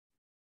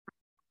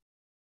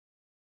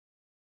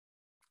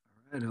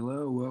Right,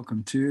 hello,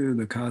 welcome to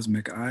the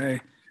Cosmic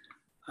Eye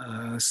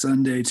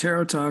Sunday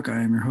Tarot Talk. I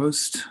am your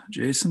host,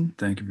 Jason.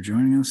 Thank you for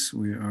joining us.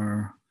 We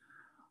are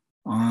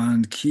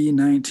on Key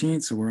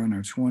 19, so we're on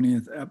our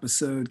 20th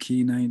episode.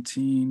 Key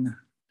 19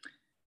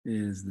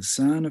 is the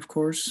Sun, of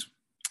course,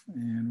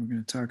 and we're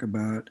going to talk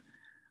about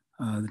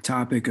the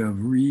topic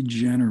of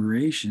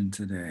regeneration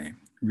today.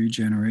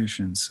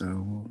 Regeneration, so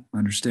we'll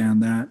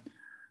understand that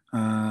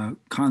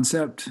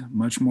concept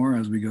much more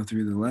as we go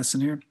through the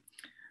lesson here. I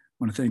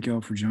want to thank you all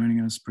for joining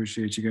us.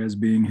 Appreciate you guys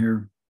being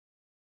here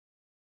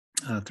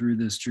through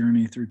this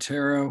journey through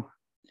tarot.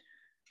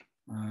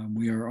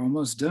 We are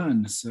almost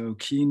done. So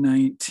key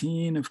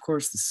 19, of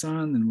course, the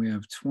Sun. Then we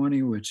have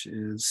 20, which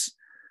is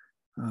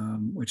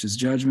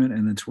judgment,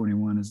 and then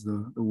 21 is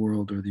the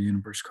world or the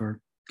universe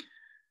card.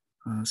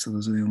 So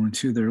those are the only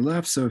two that are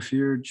left. So if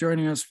you're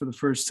joining us for the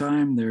first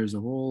time, there's a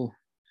whole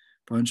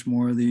bunch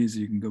more of these.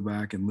 You can go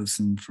back and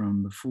listen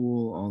from the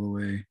Fool all the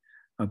way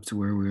up to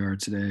where we are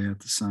today at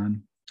the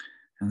Sun.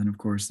 And then, of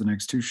course, the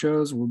next two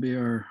shows will be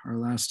our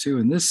last two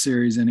in this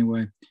series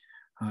anyway,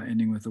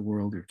 ending with the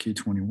world or key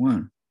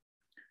 21.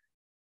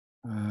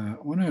 I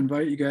want to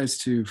invite you guys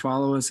to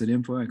follow us at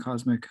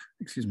Cosmic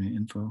Eye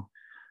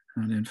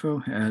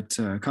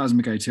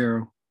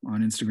Tarot on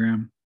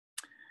Instagram,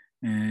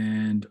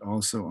 and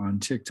also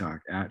on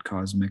TikTok at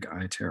Cosmic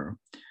Eye Tarot.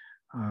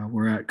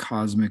 We're at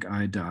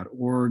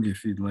cosmiceye.org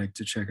if you'd like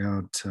to check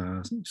out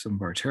some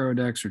of our tarot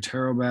decks or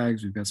tarot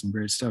bags. We've got some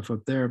great stuff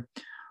up there.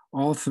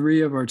 All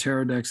three of our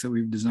tarot decks that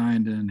we've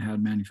designed and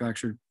had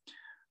manufactured,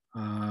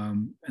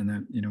 and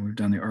that we've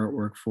done the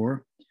artwork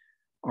for,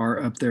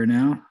 are up there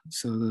now.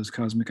 So those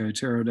Cosmic Eye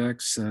Tarot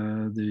decks,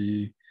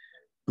 the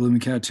Blooming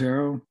Cat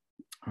Tarot,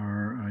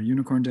 our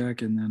Unicorn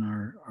deck, and then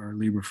our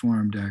Libra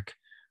Forum deck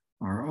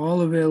are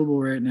all available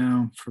right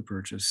now for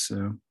purchase.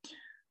 So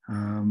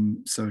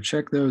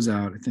check those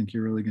out. I think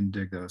you're really going to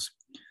dig those.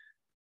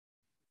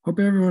 Hope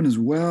everyone is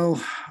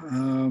well.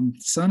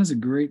 Sun is a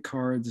great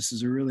card. This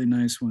is a really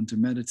nice one to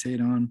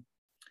meditate on,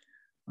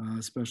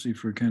 especially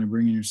for kind of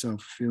bringing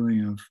yourself a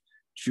feeling of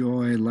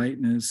joy,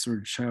 lightness, sort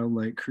of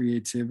childlike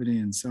creativity,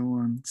 and so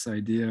on. This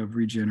idea of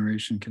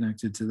regeneration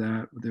connected to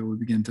that we'll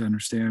begin to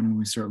understand when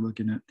we start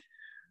looking at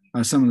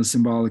some of the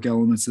symbolic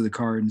elements of the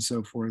card and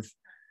so forth.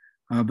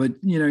 But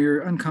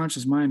your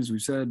unconscious mind, as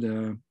we've said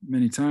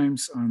many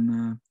times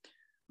on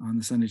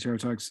the Sunday Tarot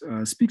Talks,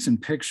 speaks in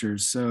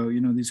pictures. So,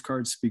 these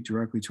cards speak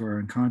directly to our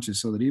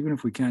unconscious, so that even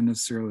if we can't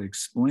necessarily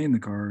explain the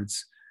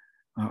cards,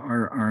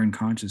 our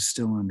unconscious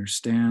still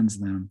understands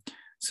them.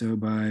 So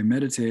by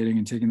meditating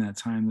and taking that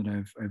time that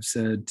I've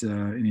said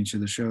in each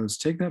of the shows,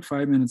 take that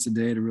 5 minutes a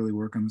day to really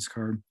work on this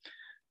card.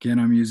 Again,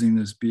 I'm using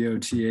this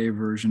BOTA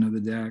version of the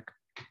deck.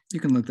 You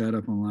can look that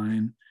up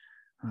online.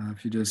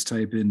 If you just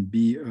type in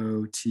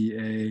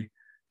BOTA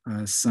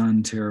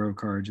Sun Tarot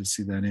card, you'll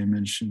see that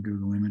image in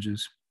Google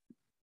Images.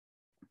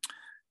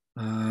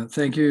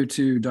 Thank you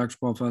to Dr.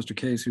 Paul Foster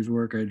Case, whose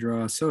work I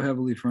draw so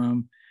heavily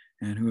from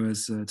and who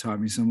has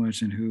taught me so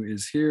much, and who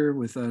is here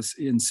with us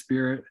in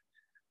spirit,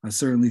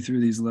 certainly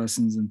through these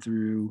lessons and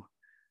through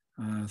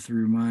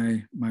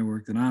my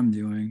work that I'm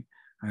doing.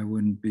 I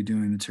wouldn't be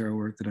doing the tarot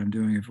work that I'm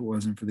doing if it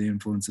wasn't for the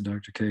influence of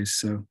Dr. Case.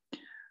 So,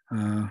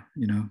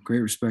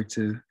 great respect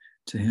to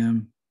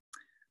him,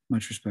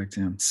 much respect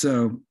to him.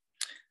 So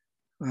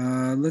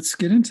let's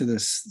get into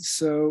this.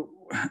 So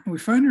we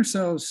find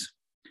ourselves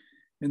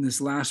in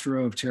this last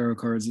row of tarot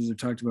cards, as I've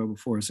talked about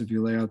before. So if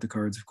you lay out the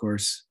cards, of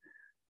course,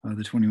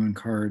 the 21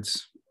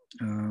 cards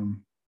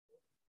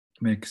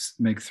make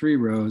three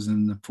rows,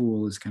 and the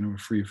Fool is kind of a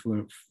free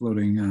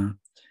floating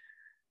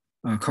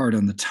card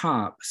on the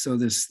top. So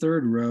this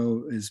third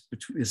row is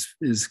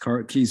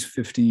keys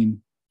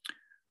 15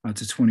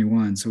 to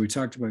 21. So we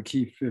talked about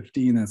key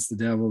 15. That's the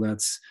devil.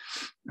 That's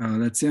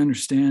the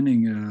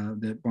understanding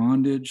that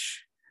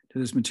bondage to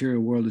this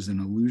material world is an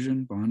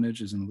illusion.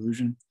 Bondage is an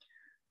illusion.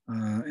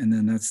 And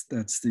then that's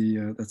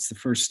the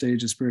first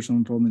stage of spiritual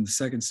unfoldment. The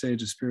second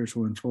stage of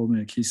spiritual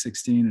unfoldment at key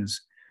 16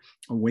 is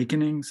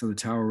awakening. So the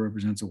tower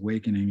represents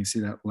awakening. You see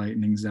that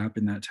lightning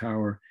zapping that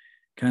tower,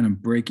 kind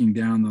of breaking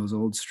down those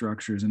old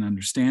structures and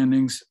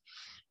understandings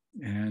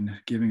and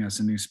giving us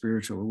a new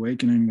spiritual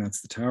awakening.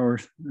 That's the tower.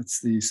 That's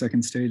the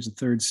second stage. The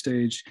third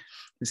stage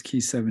is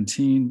key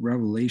 17,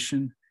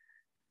 revelation.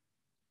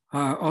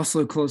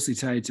 Also closely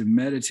tied to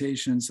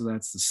meditation. So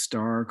that's the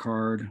star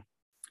card.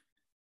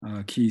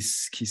 Key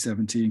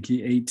 17.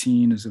 Key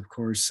 18 is, of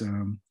course,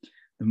 the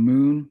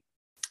moon,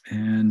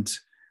 and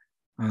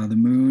the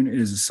moon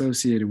is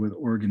associated with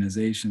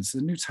organization. So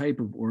a new type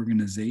of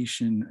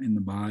organization in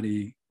the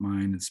body,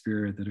 mind, and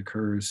spirit that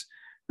occurs,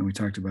 and we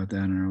talked about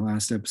that in our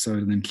last episode.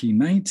 And then key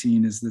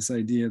 19 is this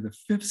idea, the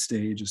fifth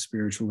stage of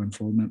spiritual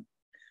unfoldment,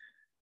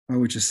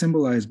 which is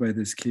symbolized by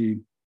this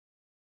key,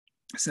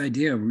 this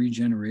idea of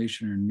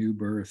regeneration or new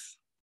birth.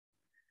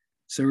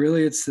 So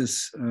really it's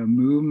this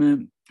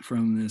movement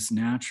from this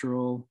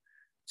natural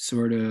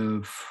sort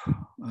of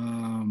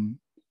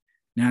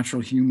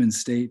natural human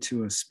state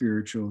to a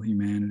spiritual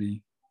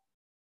humanity.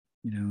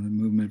 The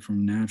movement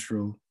from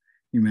natural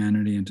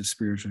humanity into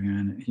spiritual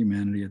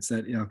humanity. It's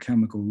that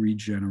alchemical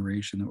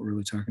regeneration that we're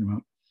really talking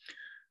about.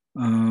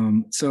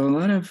 So a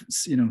lot of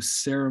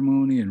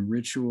ceremony and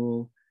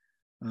ritual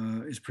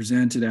is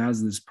presented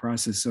as this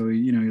process. So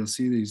you'll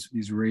see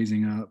these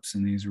raising ups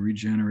and these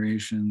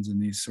regenerations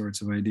and these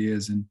sorts of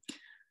ideas, and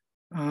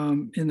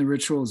in the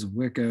rituals of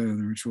Wicca and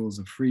the rituals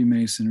of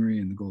Freemasonry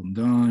and the Golden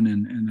Dawn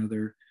and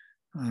other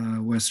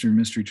Western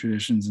mystery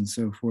traditions and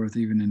so forth,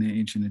 even in the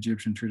ancient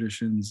Egyptian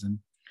traditions, and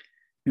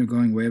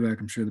going way back,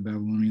 I'm sure the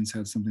Babylonians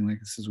had something like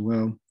this as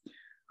well.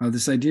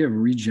 This idea of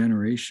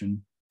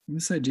regeneration. And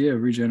this idea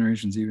of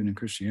regeneration is even in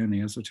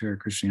Christianity,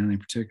 esoteric Christianity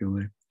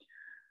particularly.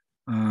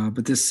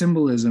 But this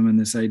symbolism and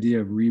this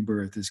idea of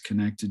rebirth is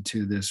connected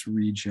to this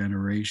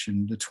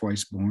regeneration, the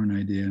twice born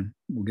idea.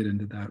 We'll get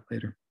into that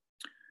later.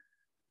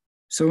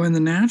 So in the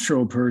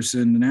natural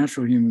person, the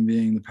natural human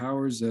being, the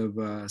powers of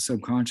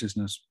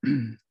subconsciousness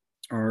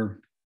are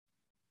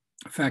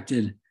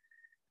affected,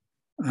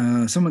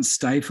 somewhat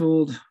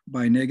stifled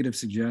by negative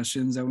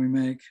suggestions that we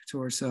make to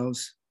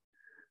ourselves.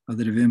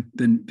 That have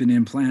been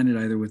implanted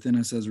either within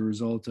us as a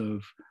result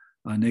of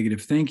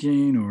negative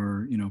thinking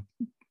or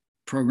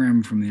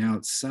programmed from the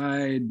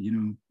outside,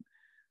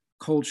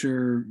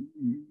 culture,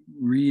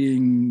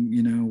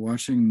 reading,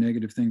 watching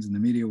negative things in the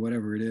media,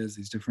 whatever it is,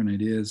 these different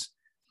ideas,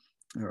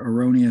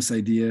 erroneous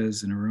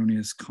ideas and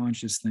erroneous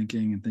conscious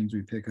thinking and things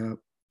we pick up.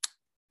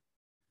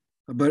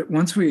 But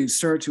once we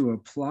start to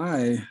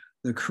apply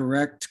the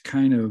correct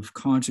kind of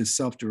conscious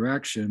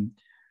self-direction,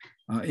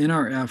 in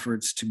our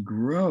efforts to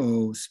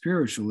grow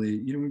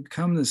spiritually, we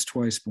become this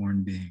twice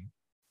born being.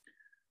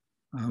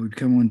 We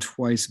become one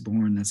twice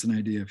born. That's an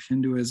idea of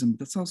Hinduism, but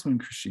that's also in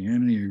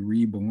Christianity, a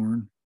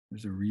reborn.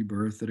 There's a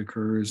rebirth that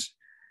occurs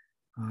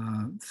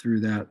through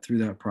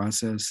that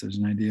process. There's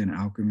an idea in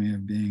alchemy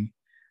of being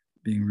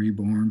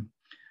reborn.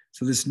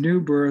 So this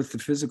new birth, the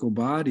physical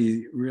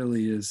body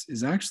really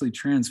is actually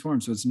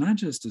transformed. So it's not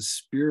just a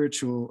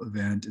spiritual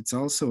event. It's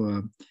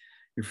also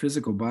your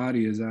physical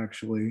body is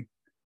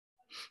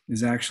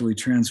actually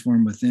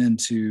transformed within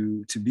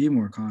to be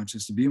more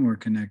conscious, to be more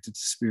connected to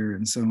spirit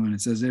and so on.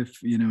 It's as if,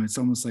 it's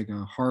almost like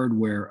a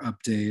hardware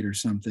update or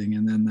something.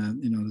 And then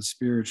the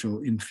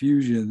spiritual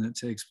infusion that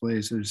takes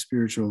place, or the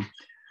spiritual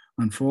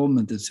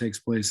unfoldment that takes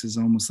place, is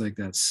almost like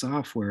that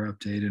software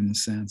update in a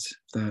sense.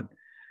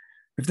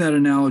 If that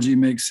analogy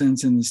makes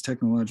sense in this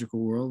technological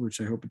world, which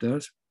I hope it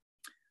does.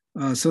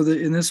 So that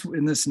in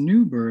this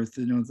new birth,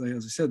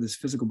 as I said, this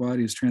physical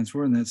body is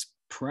transformed. That's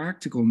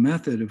practical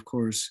method, of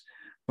course,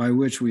 by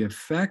which we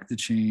affect the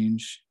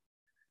change,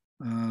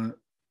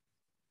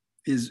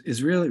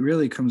 is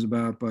really comes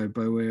about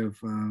by way of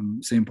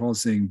St. Paul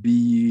saying, "Be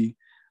ye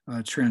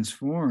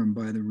transformed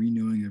by the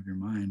renewing of your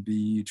mind. Be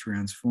ye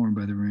transformed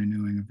by the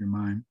renewing of your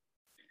mind."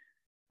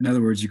 In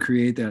other words, you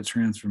create that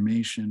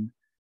transformation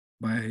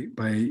by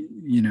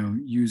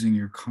using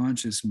your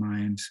conscious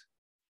mind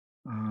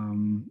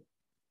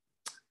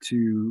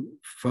to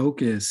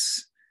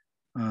focus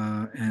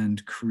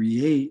and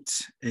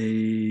create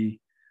a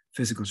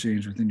physical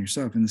change within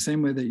yourself, in the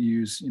same way that you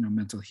use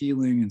mental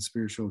healing and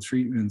spiritual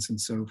treatments and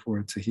so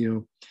forth to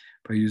heal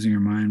by using your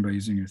mind, by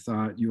using your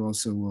thought. You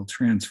also will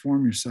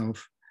transform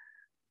yourself,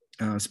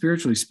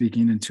 spiritually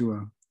speaking, into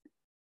a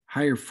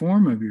higher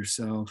form of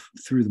yourself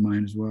through the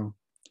mind as well.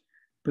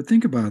 But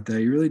think about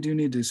that. You really do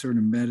need to sort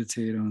of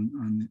meditate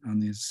on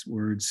these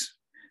words,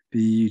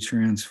 "Be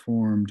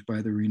transformed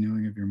by the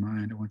renewing of your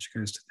mind." I want you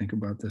guys to think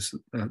about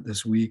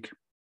this week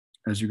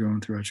as you're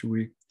going throughout your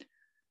week.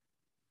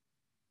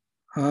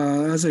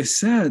 As I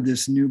said,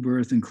 this new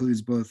birth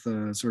includes both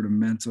sort of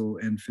mental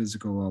and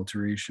physical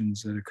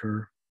alterations that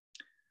occur.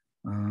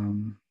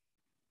 And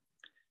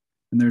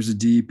there's a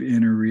deep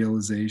inner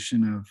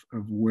realization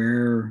of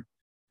where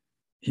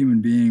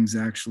human beings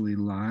actually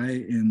lie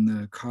in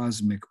the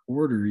cosmic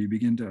order. You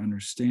begin to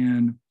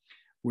understand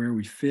where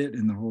we fit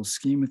in the whole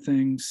scheme of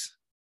things.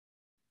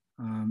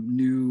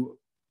 New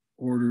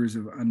orders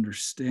of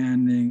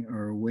understanding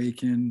are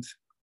awakened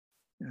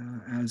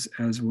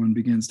as one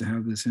begins to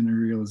have this inner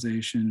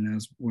realization and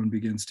as one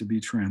begins to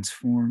be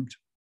transformed.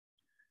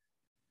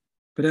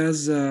 But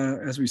as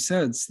we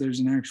said, there's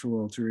an actual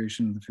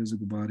alteration of the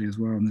physical body as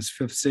well. And this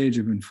fifth stage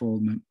of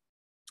unfoldment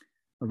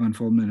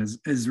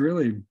is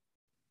really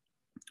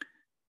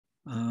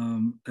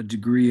a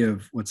degree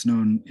of what's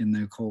known in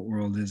the occult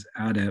world as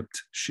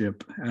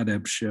adeptship.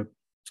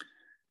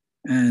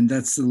 And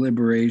that's the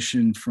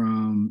liberation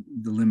from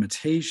the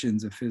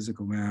limitations of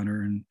physical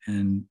matter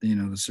and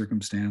the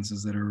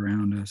circumstances that are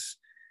around us.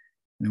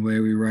 In a way,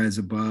 we rise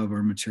above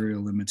our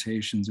material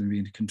limitations and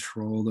begin to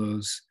control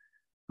those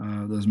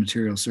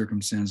material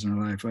circumstances in our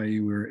life,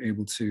 i.e. we're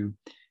able to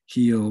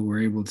heal,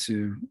 we're able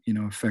to,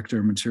 affect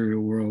our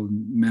material world,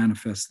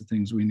 manifest the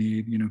things we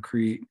need,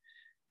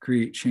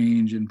 create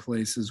change in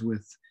places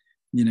with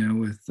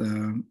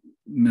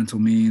mental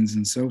means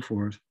and so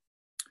forth.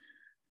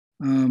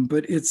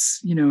 But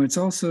it's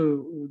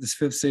also, this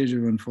fifth stage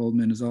of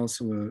unfoldment is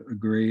also a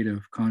grade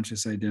of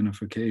conscious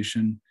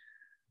identification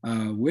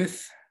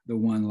with the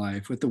one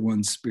life, with the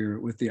one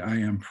spirit, with the I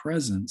am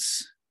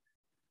presence.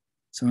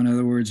 So in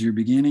other words, you're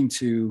beginning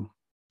to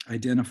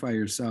identify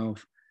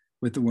yourself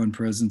with the one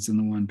presence and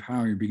the one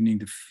power. You're beginning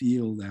to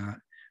feel that.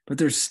 But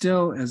there's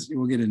still, as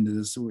we'll get into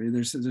this,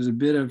 there's a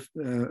bit of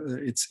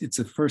it's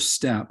a first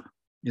step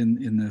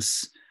in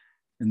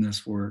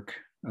this work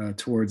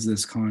towards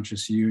this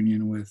conscious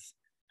union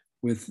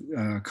with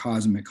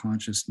cosmic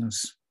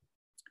consciousness.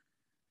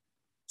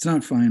 It's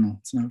not final.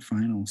 It's not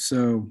final.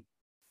 So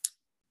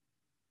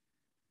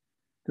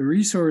the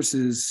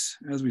resources,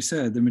 as we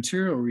said, the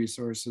material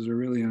resources are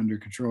really under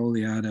control of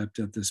the adept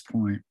at this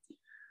point.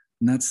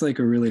 And that's like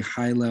a really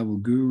high level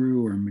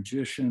guru or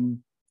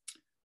magician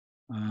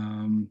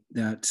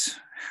that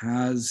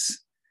has,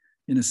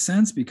 in a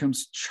sense,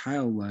 becomes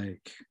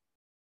childlike,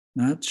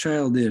 not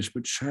childish,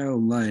 but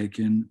childlike,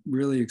 and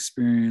really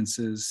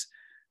experiences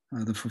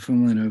the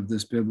fulfillment of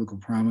this biblical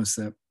promise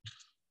that,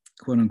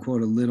 quote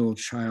unquote, a little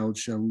child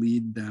shall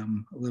lead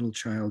them, a little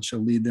child shall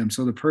lead them.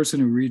 So the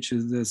person who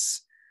reaches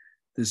this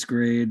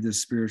grade,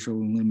 this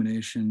spiritual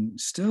illumination,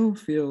 still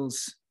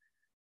feels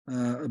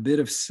a bit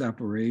of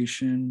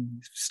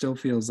separation, still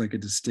feels like a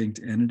distinct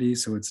entity.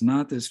 So it's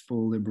not this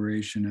full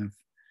liberation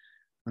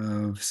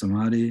of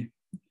samadhi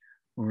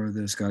or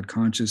this God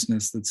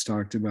consciousness that's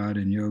talked about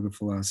in yoga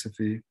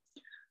philosophy,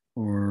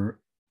 or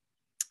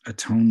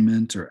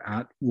atonement or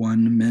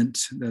at-one-ment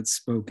that's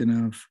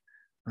spoken of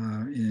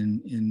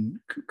in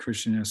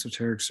Christian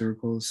esoteric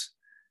circles,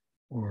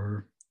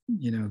 or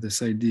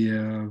this idea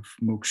of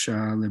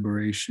moksha,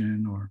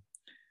 liberation, or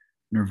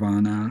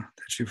nirvana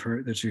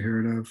that you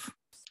heard of,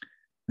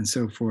 and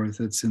so forth.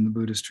 That's in the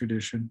Buddhist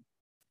tradition.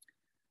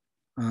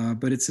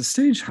 But it's a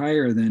stage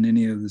higher than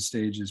any of the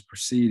stages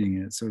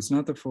preceding it. So it's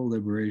not the full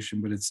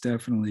liberation, but it's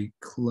definitely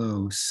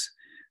close,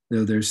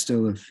 though there's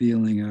still a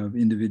feeling of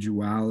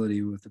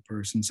individuality with the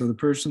person. So the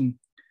person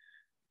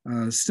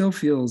still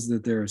feels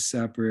that they're a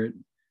separate,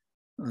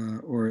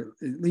 or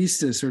at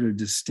least a sort of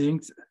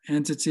distinct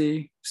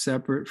entity,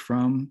 separate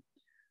from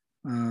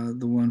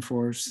the one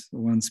force, the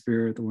one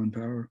spirit, the one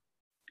power.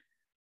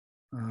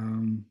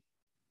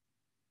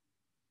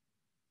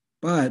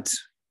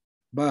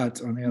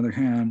 But on the other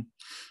hand,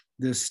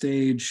 this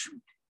stage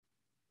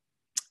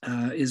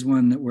is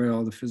one where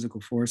all the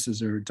physical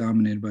forces are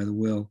dominated by the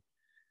will.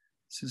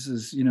 So this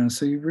is,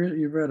 so you've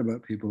read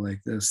about people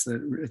like this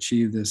that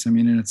achieve this. I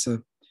mean, and it's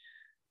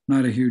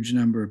not a huge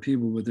number of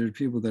people, but there are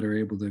people that are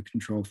able to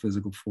control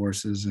physical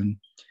forces and,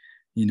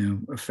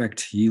 affect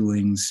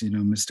healings,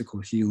 mystical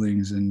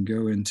healings, and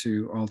go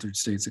into altered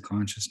states of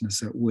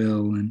consciousness at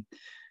will, and,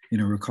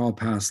 recall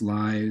past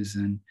lives.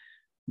 And,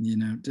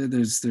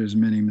 there's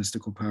many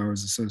mystical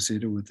powers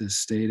associated with this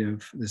state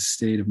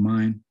of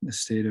mind, this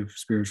state of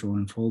spiritual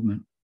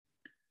unfoldment.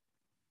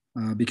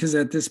 Because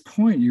at this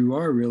point, you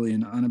are really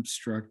an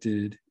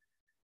unobstructed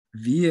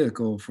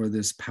vehicle for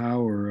this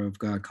power of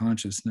God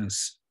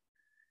consciousness.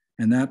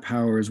 And that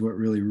power is what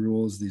really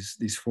rules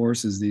these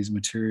forces, these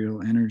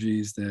material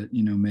energies that,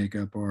 make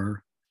up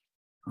our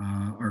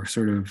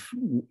sort of,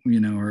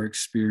 our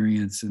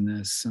experience in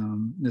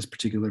this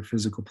particular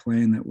physical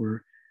plane that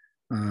we're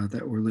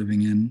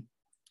living in,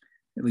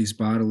 at least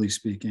bodily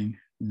speaking.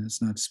 And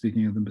it's not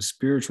speaking of the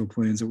spiritual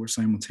planes that we're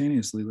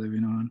simultaneously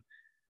living on,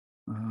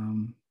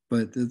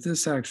 but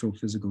this actual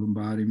physical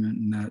embodiment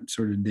and that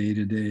sort of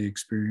day-to-day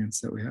experience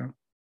that we have.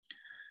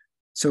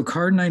 So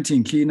card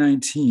 19, key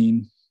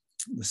 19,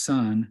 the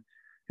sun,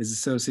 is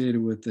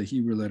associated with the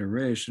Hebrew letter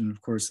Resh, and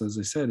of course, as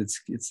I said,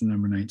 it's the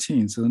number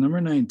 19. So the number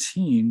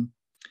 19,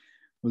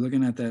 we're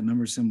looking at that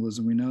number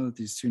symbolism. We know that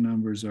these two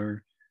numbers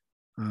are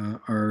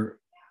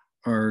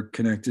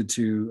connected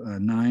to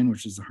 9,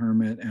 which is the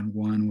hermit, and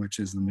 1, which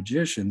is the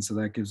magician. So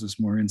that gives us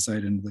more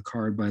insight into the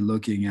card by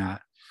looking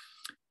at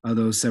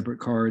those separate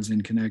cards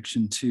in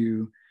connection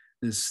to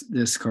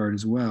this card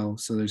as well.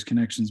 So there's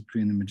connections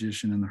between the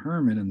magician and the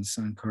hermit and the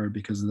sun card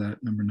because of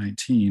that number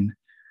 19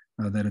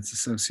 that it's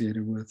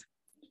associated with.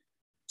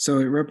 So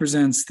it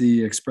represents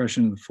the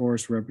expression of the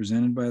force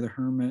represented by the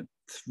hermit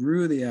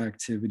through the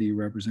activity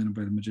represented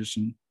by the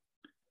magician.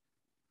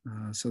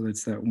 So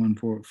it's that one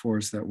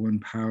force, that one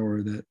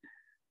power that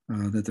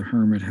the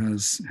hermit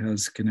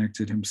has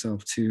connected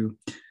himself to,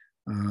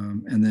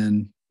 and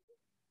then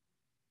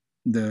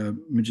the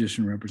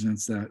magician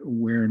represents that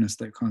awareness,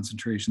 that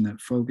concentration,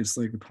 that focus,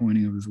 like the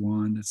pointing of his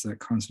wand. It's that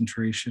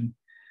concentration,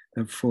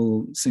 that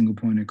full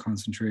single-pointed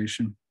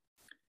concentration.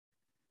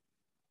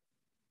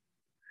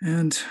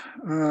 And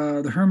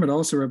the hermit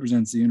also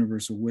represents the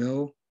universal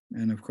will.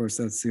 And of course,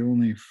 that's the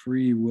only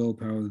free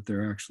willpower that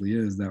there actually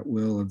is, that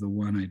will of the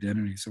one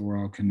identity. So we're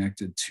all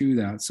connected to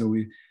that. So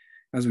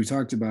as we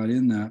talked about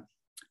in that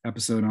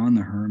episode on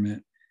the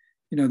hermit,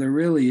 there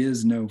really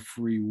is no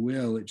free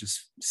will. It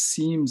just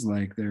seems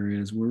like there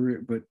is.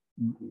 But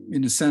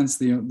in a sense,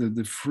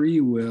 the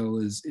free will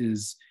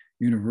is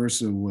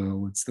universal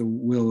will. It's the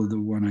will of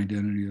the one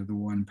identity, of the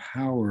one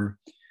power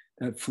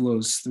that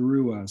flows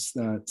through us.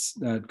 That's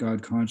that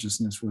God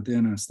consciousness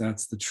within us.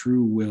 That's the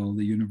true will,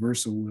 the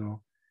universal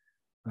will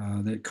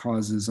that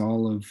causes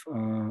all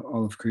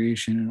of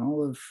creation and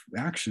all of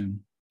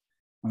action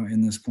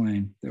in this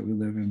plane that we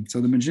live in.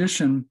 So the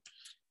magician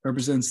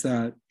represents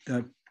that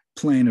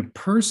plane of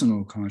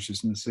personal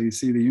consciousness. So you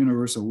see the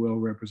universal will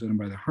represented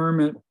by the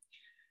hermit,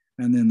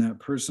 and then that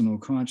personal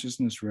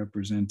consciousness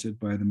represented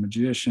by the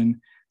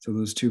magician. So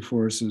those two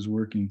forces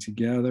working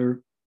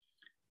together,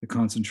 the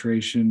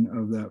concentration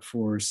of that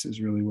force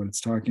is really what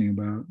it's talking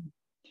about.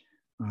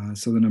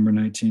 So the number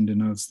 19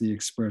 denotes the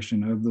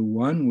expression of the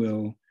one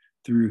will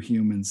through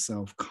human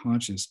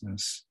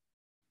self-consciousness.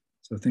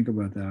 So think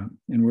about that.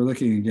 And we're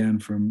looking again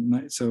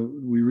from, so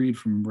we read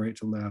from right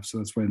to left. So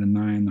that's why the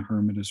 9, the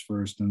hermit is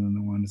first, and then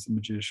the 1 is the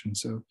magician.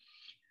 So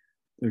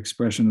the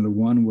expression of the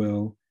one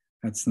will,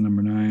 that's the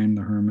number 9,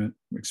 the hermit,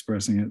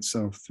 expressing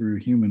itself through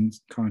human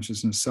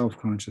consciousness,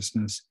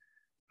 self-consciousness,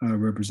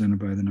 represented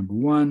by the number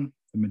 1,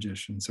 the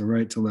magician. So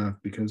right to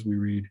left, because we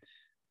read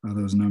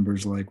those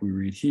numbers like we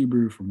read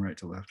Hebrew from right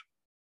to left.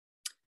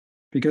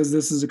 Because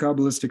this is a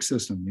Kabbalistic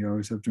system, you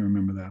always have to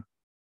remember that.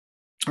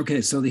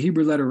 Okay, so the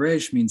Hebrew letter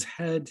Resh means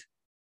head.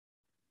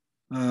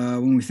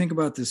 When we think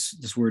about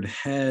this word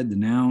head, the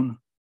noun,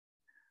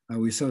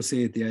 we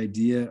associate the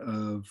idea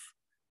of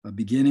a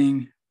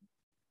beginning.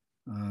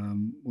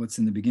 What's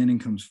in the beginning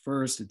comes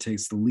first. It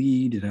takes the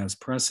lead. It has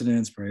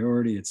precedence,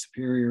 priority. It's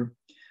superior.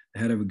 The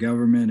head of a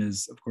government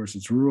is, of course,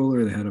 its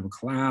ruler. The head of a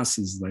class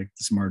is like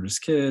the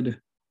smartest kid.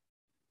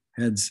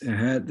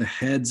 The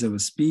heads of a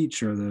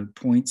speech are the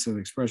points of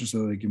expression. So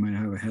like you might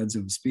have a heads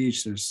of a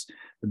speech. There's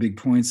the big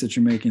points that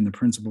you're making, the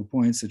principal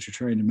points that you're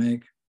trying to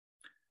make.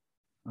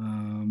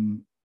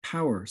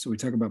 Power. So we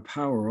talk about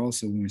power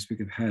also when we speak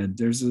of head.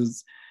 There's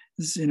this,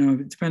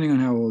 depending on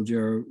how old you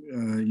are,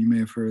 you may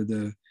have heard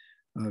the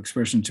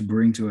expression to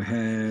bring to a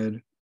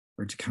head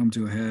or to come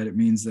to a head. It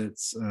means that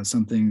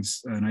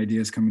an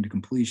idea is coming to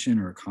completion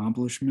or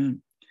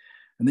accomplishment.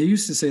 And they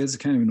used to say, it's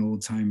kind of an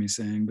old-timey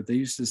saying, but they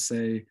used to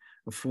say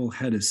a full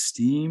head of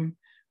steam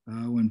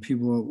when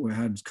people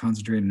had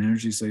concentrated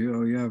energy. Say,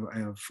 oh, I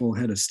have a full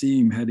head of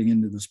steam heading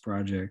into this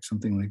project,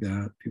 something like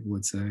that, people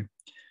would say.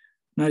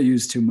 Not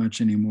used too much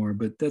anymore,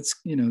 but that's,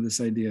 this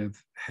idea of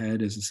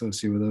head is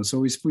associated with those. So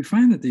we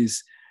find that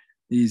these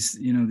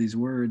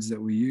words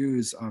that we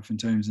use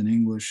oftentimes in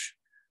English,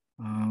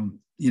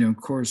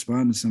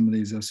 correspond to some of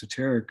these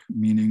esoteric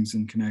meanings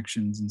and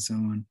connections and so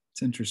on.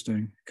 It's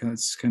interesting because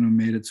it's kind of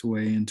made its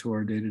way into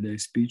our day-to-day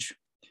speech.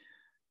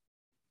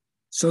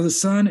 So the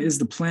sun is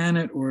the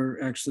planet, or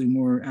actually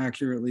more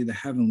accurately, the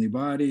heavenly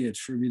body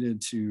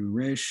attributed to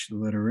Resh, the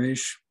letter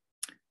Resh,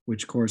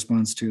 which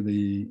corresponds to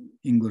the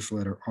English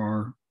letter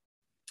R,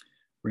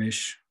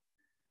 Resh.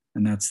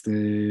 And that's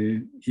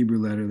the Hebrew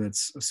letter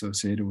that's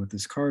associated with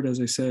this card,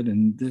 as I said.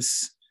 And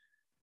this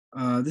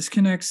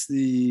connects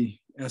the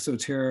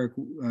esoteric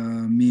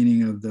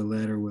meaning of the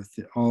letter with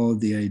all of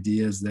the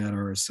ideas that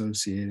are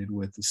associated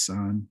with the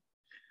sun.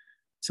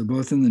 So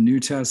both in the New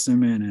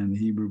Testament and the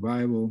Hebrew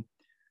Bible,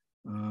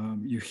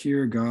 you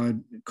hear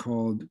God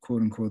called,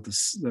 quote unquote,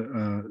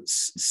 the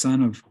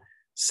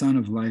son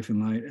of life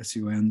and light,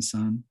 S-U-N,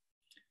 son.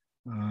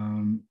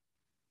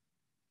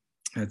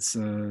 That's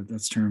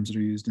terms that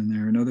are used in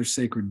there. And other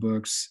sacred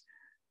books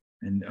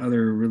and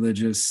other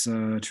religious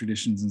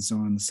traditions and so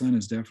on, the sun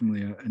is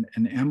definitely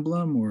an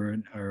emblem or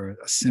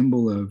a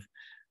symbol of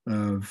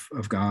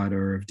God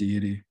or of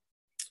deity.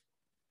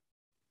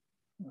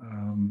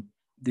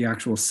 The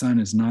actual sun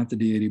is not the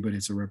deity, but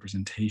it's a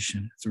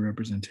representation. It's a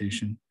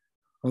representation.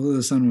 Although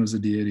the sun was a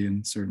deity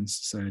in certain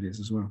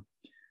societies as well,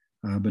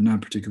 but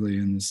not particularly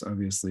in this,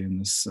 obviously, in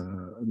this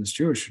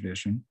Jewish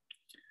tradition.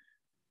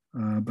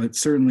 But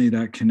certainly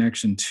that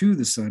connection to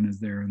the sun is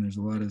there, and there's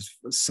a lot of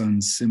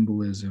sun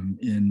symbolism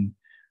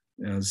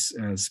as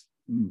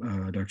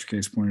Dr.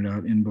 Case pointed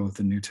out, in both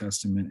the New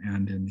Testament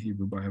and in the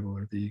Hebrew Bible,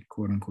 or the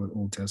quote-unquote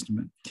Old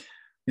Testament.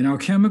 In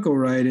alchemical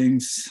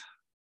writings,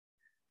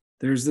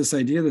 there's this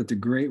idea that the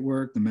great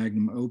work, the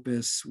magnum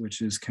opus,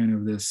 which is kind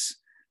of this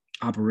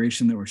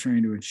operation that we're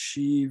trying to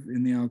achieve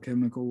in the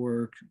alchemical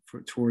work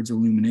towards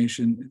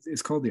illumination,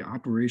 it's called the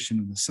operation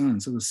of the sun.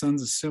 So the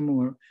sun's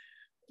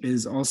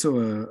is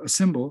also a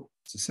symbol.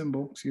 It's a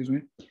symbol, excuse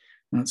me,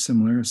 not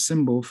similar, a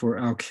symbol for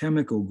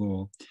alchemical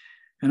goal.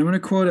 And I'm going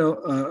to quote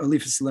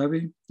Eliphas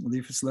Levi.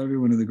 Eliphas Levi,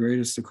 one of the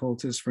greatest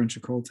occultists, French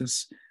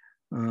occultists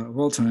of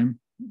all time.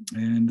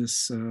 And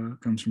this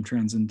comes from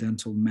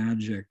Transcendental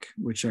Magic,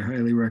 which I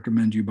highly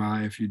recommend you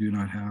buy if you do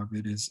not have.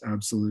 It is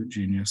absolute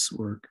genius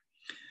work.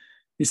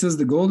 He says,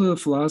 the goal of the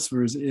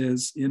philosophers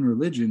is, in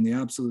religion, the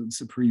absolute and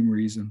supreme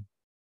reason.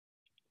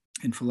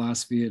 In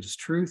philosophy, it is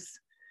truth.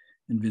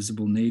 In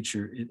visible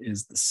nature, it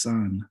is the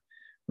sun,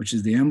 which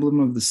is the emblem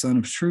of the sun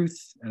of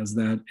truth, as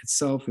that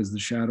itself is the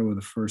shadow of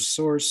the first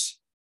source,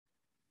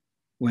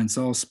 whence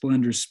all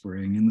splendor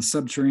spring. In the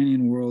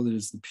subterranean world, it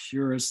is the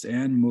purest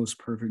and most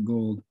perfect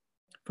gold.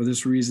 For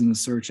this reason, the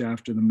search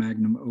after the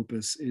magnum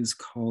opus is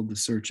called the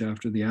search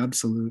after the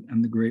absolute,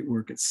 and the great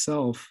work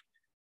itself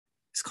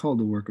is called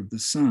the work of the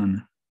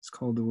sun. It's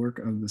called the work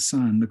of the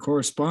sun. The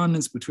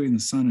correspondence between the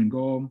sun and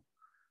goal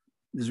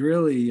is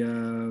really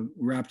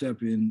wrapped up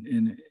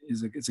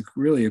it's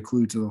really a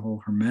clue to the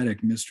whole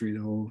Hermetic mystery,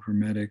 the whole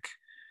Hermetic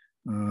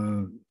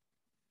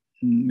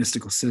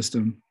mystical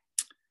system.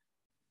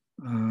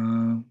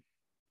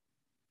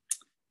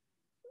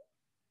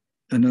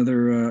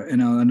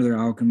 another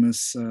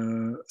alchemist,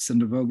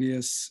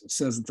 Sendivogius,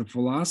 says that the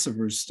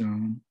philosopher's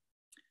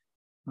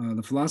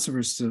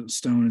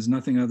stone is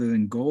nothing other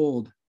than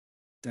gold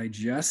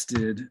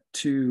digested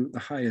to the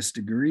highest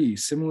degree.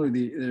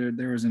 Similarly,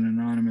 there was an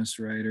anonymous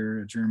writer,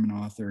 a German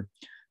author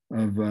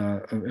of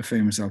a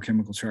famous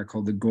alchemical tract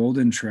called the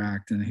Golden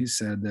Tract, and he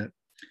said that,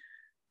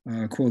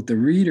 quote, "The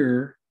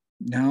reader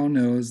now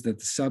knows that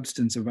the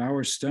substance of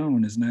our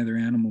stone is neither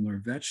animal nor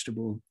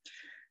vegetable,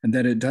 and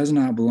that it does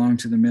not belong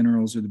to the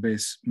minerals or the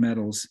base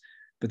metals,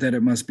 but that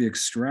it must be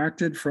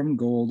extracted from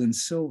gold and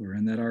silver,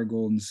 and that our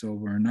gold and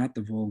silver are not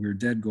the vulgar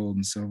dead gold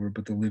and silver,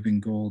 but the living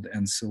gold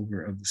and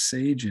silver of the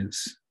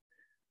sages."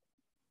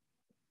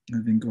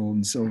 Living gold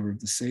and silver of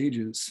the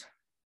sages.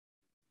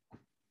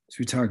 So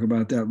we talk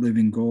about that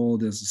living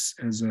gold as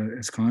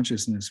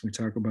consciousness. We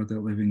talk about that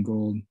living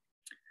gold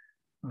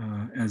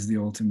as the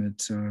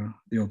ultimate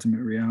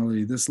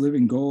reality. This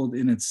living gold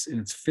in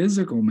its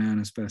physical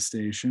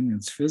manifestation.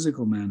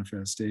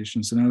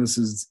 So now this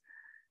is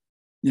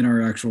in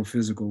our actual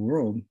physical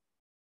world,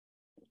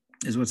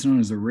 is what's known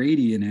as the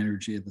radiant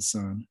energy of the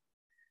sun.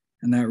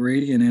 And that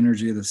radiant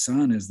energy of the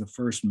sun is the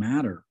first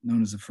matter,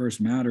 known as the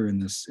first matter in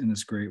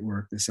this great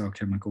work, this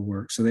alchemical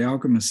work. So the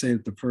alchemists say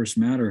that the first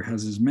matter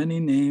has as many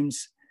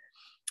names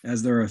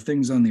as there are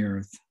things on the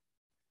earth,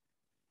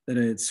 that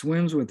it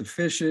swims with the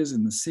fishes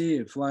in the sea,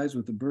 it flies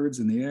with the birds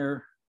in the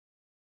air.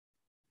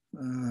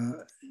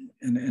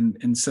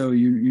 And so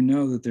you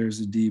know that there's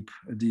a deep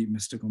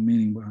mystical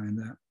meaning behind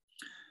that.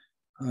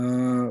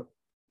 I'll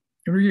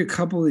read a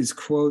couple of these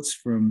quotes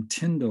from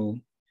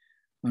Tyndall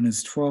on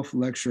his 12th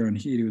lecture on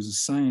heat. He was a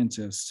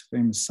scientist,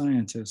 famous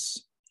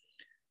scientist.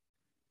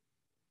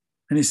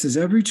 And he says,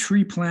 "Every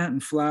tree, plant,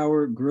 and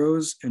flower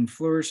grows and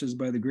flourishes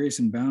by the grace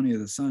and bounty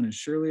of the sun, as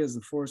surely as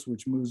the force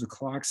which moves a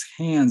clock's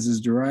hands is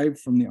derived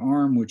from the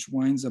arm which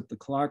winds up the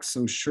clock,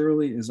 so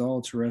surely is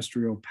all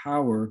terrestrial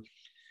power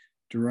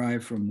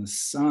derived from the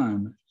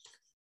sun."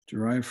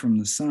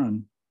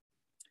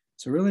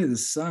 So really the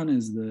sun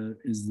is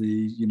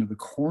the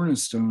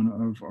cornerstone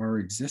of our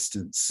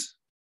existence.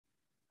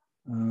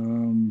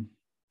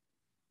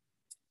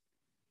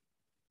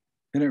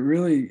 And it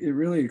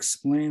really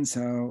explains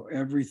how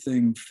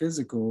everything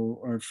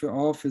physical, or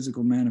all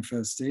physical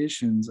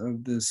manifestations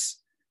of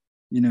this,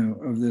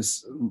 of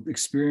this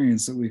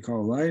experience that we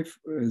call life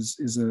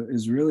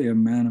is really a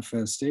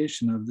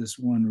manifestation of this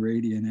one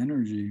radiant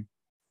energy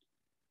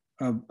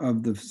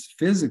of the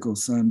physical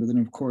sun. But then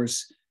of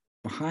course,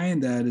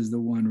 behind that is the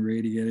one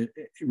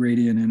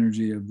radiant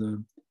energy of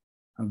the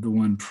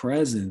one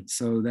present.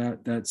 So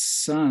that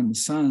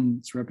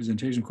sun's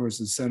representation, of course, is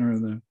the center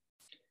of the,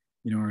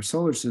 our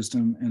solar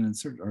system, and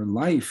it's our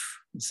life,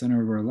 the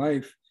center of our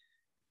life,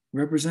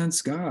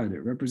 represents God.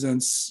 It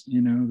represents,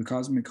 the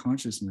cosmic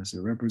consciousness.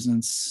 It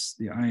represents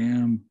the I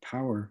am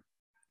power,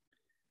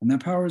 and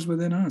that power is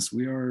within us.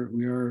 We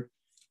are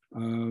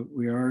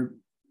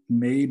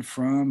made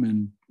from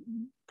and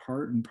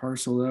part and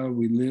parcel of.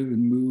 We live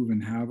and move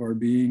and have our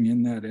being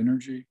in that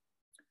energy.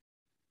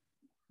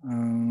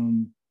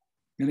 And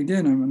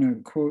again, I'm going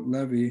to quote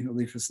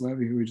Eliphas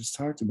Levi, who we just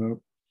talked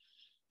about.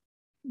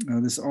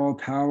 This all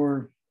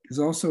power is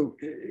also,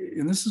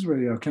 and this is where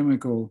the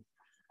alchemical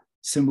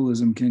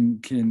symbolism can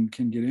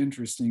get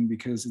interesting,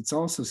 because it's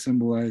also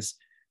symbolized,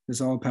 this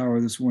all power,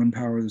 this one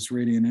power, this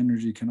radiant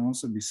energy can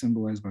also be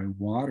symbolized by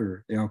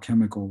water, the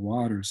alchemical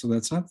water. So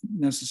that's not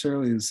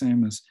necessarily the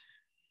same as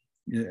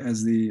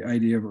the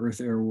idea of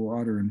earth, air,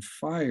 water, and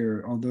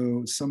fire,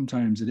 although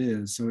sometimes it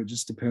is. So it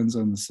just depends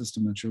on the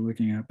system that you're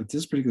looking at. But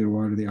this particular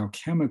water, the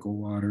alchemical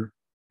water,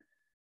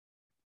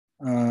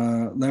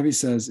 Levi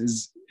says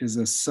is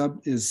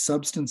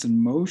substance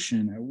and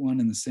motion at one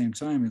and the same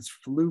time. It's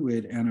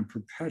fluid and a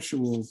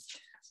perpetual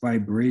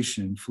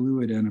vibration.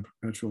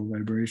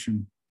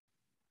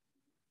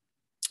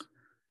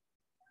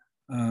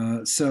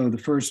 So the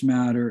first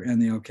matter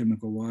and the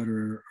alchemical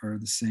water are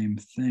the same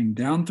thing.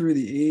 Down through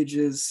the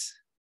ages,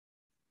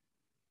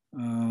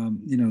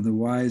 the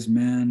wise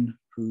men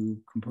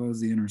who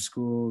composed the inner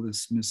school,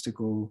 this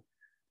mystical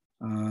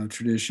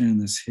tradition,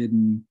 these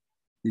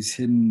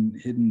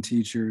hidden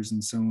teachers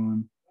and so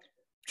on,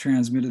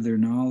 transmitted their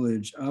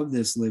knowledge of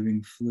this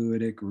living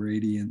fluidic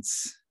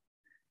radiance.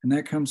 And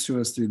that comes to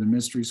us through the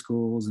mystery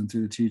schools and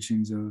through the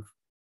teachings of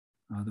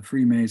the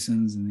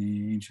Freemasons and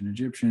the ancient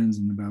Egyptians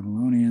and the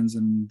Babylonians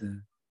and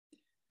the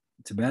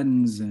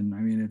Tibetans. And I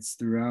mean, it's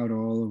throughout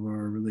all of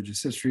our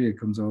religious history. It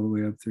comes all the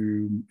way up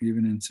through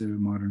even into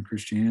modern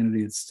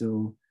Christianity. It's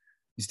still,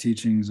 these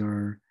teachings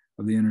of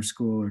the inner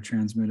school are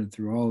transmitted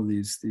through all of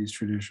these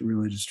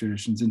religious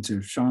traditions,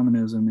 into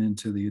shamanism,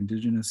 into the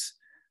indigenous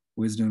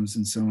wisdoms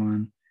and so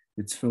on.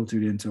 It's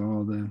filtered into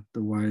all the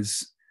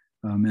wise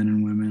men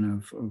and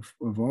women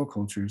of all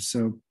cultures.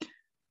 So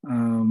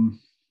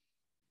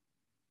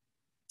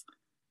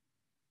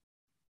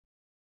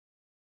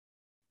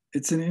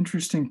it's an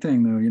interesting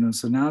thing, though,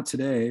 so now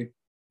today,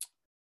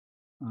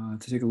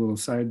 to take a little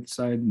side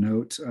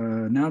note,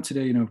 now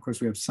today, of course,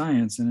 we have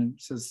science, and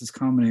it says this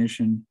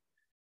combination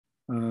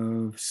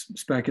of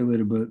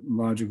speculative but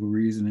logical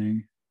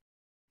reasoning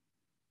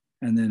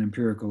and then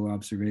empirical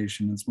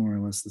observation. That's more or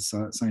less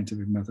the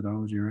scientific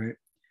methodology, right?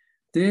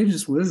 The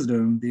ageless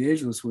wisdom, the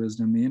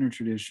inner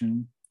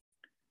tradition,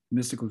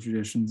 mystical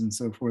traditions, and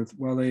so forth,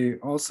 while they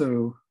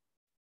also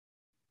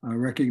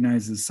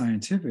recognize the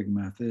scientific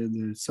method,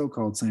 the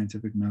so-called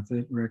scientific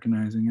method,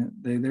 recognizing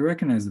it, they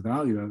recognize the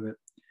value of it,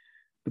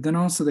 but then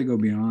also they go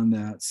beyond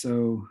that.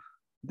 So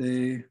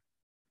they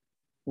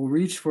will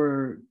reach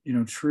for,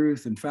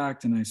 truth and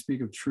fact, and I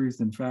speak of truth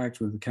and fact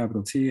with a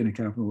capital T and a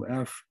capital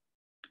F.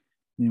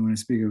 When I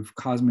speak of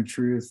cosmic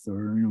truth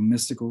or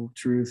mystical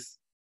truth,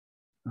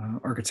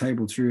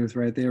 archetypal truth,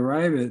 right? They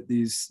arrive at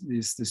these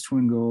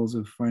twin goals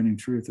of finding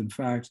truth and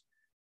fact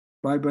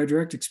by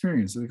direct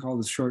experience. So they call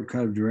this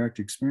shortcut of direct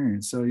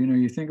experience. So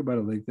you think about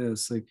it like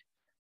this: like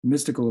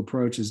mystical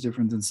approach is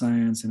different than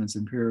science, and it's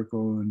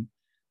empirical and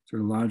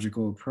sort of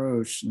logical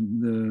approach.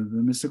 And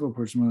the mystical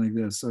approach is more like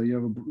this. So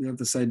you have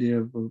this idea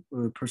of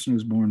a person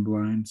who's born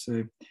blind.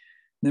 Say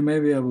they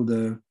may be able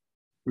to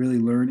really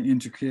learn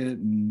intricate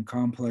and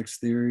complex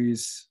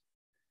theories,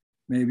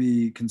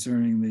 maybe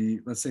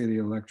concerning let's say the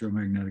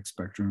electromagnetic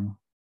spectrum.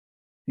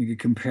 You could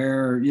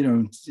compare, if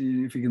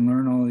you can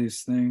learn all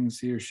these things,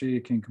 he or she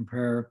can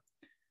compare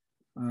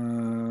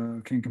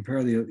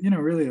the,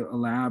 really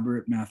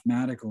elaborate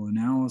mathematical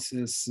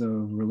analysis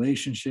of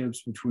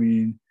relationships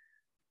between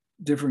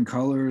different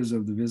colors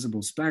of the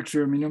visible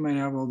spectrum. You might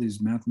have all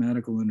these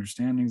mathematical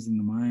understandings in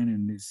the mind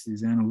and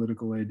these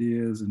analytical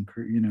ideas and,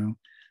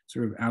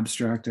 sort of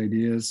abstract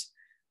ideas,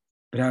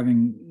 but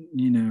having,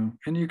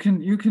 and you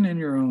can in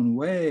your own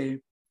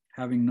way,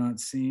 having not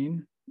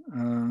seen,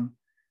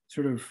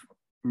 sort of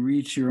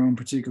reach your own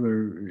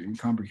particular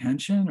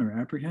comprehension or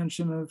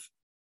apprehension of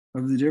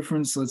the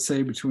difference, let's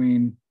say,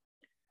 between,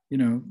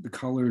 the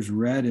colors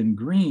red and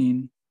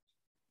green.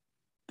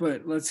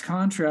 But let's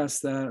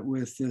contrast that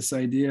with this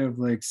idea of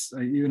like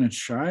even a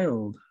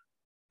child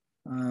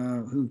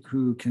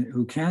who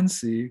can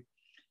see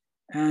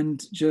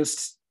and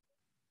just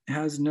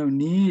has no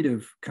need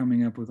of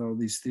coming up with all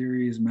these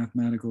theories,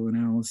 mathematical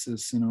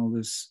analysis, and all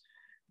this,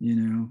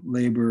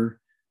 labor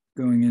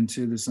going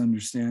into this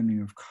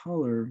understanding of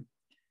color.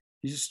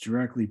 He just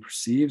directly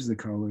perceives the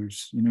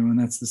colors, and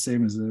that's the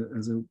same as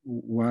a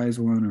wise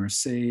one or a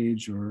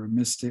sage or a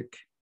mystic.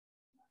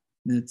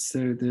 It's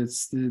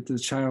the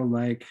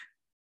childlike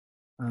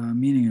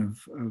meaning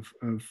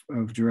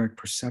of direct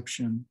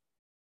perception,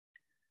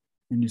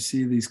 and you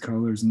see these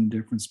colors and the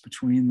difference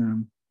between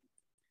them.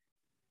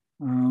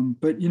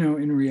 But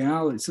in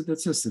reality, so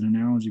that's just an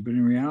analogy, but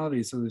in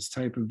reality, so this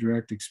type of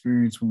direct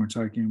experience when we're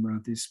talking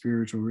about these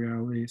spiritual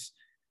realities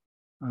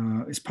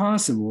is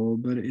possible,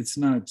 but it's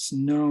not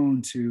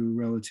known to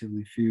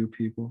relatively few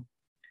people.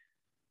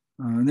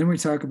 And then we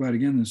talk about,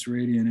 again, this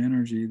radiant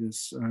energy,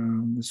 this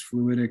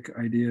fluidic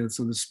idea.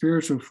 So the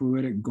spiritual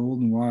fluidic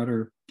golden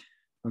water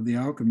of the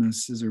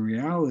alchemists is a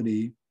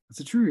reality.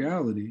 It's a true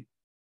reality,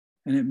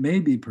 and it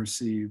may be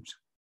perceived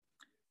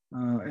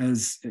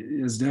as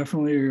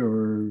definitely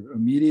or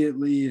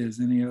immediately as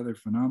any other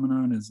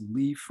phenomenon, as a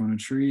leaf on a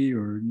tree,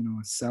 or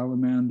a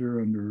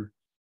salamander under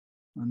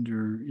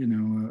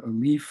a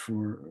leaf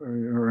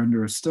or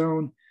under a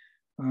stone,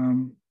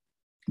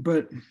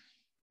 but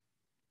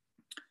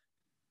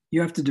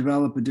you have to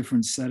develop a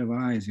different set of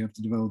eyes. You have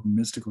to develop a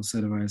mystical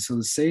set of eyes. So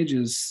the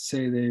sages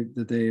say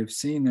that they have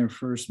seen their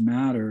first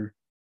matter.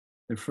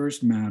 We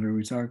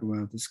talk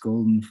about this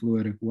golden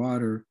fluidic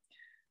water,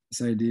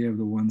 this idea of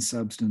the one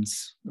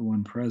substance, the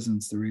one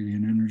presence, the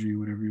radiant energy,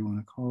 whatever you want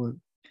to call it.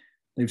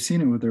 They've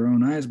seen it with their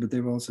own eyes, but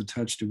they've also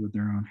touched it with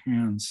their own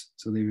hands.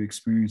 So they've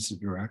experienced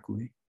it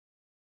directly.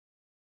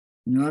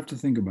 And you'll have to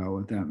think about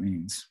what that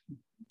means.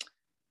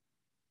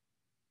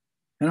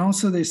 And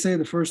also they say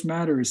the first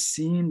matter is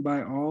seen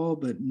by all,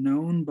 but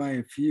known by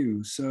a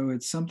few. So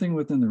it's something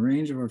within the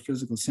range of our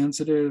physical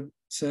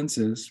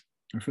senses.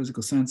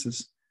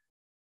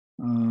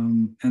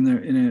 And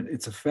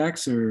its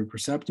effects are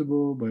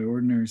perceptible by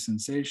ordinary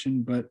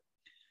sensation, but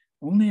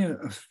only a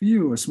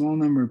small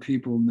number of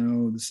people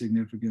know the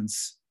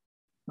significance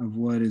of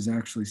what is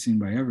actually seen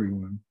by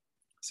everyone.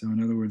 So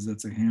in other words,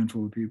 that's a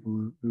handful of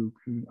people who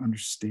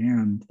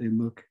understand. They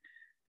look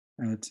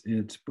at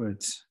it,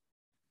 but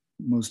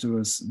most of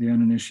us, the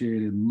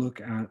uninitiated,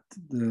 look at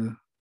the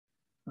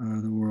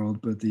world,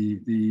 but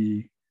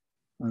the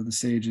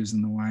sages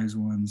and the wise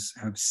ones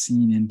have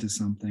seen into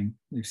something.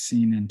 They've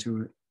seen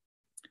into it.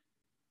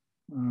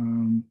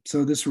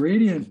 So this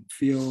radiant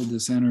field,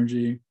 this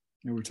energy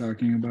that we're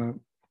talking about,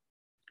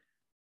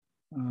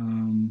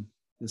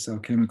 this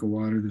alchemical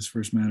water, this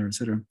first matter,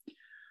 etc.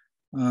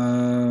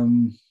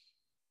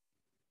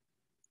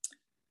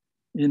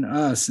 In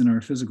us, in our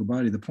physical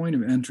body, the point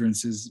of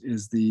entrance is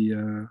at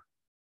the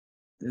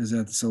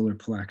solar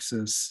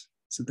plexus.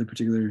 It's at the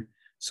particular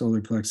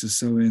solar plexus.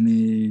 So in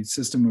the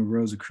system of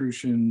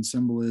Rosicrucian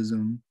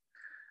symbolism,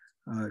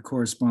 it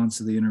corresponds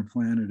to the inner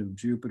planet of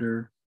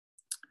Jupiter.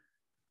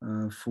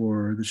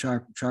 For the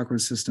chakra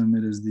system,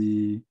 it is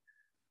the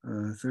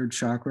third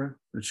chakra,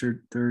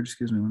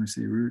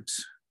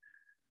 roots,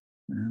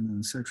 and then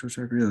the sexual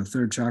chakra, the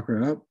third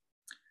chakra up.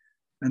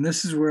 And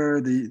this is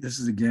where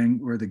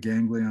where the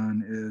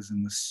ganglion is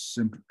in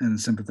the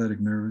sympathetic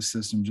nervous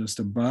system, just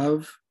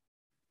above.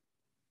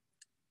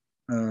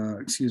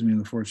 Excuse me, in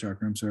the fourth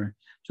chakra. I'm sorry,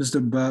 just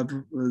above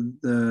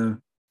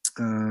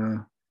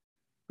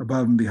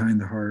above and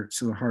behind the heart.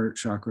 So the heart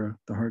chakra,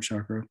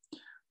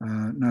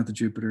 not the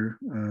Jupiter,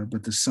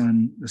 but the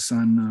sun.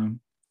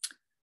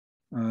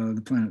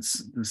 The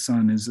planets, the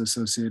sun is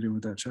associated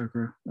with that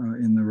chakra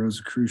in the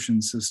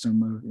Rosicrucian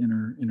system of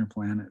inner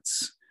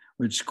planets,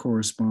 which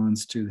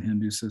corresponds to the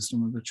Hindu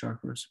system of the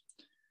chakras.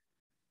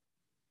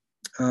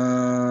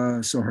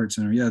 So heart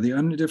center, yeah, the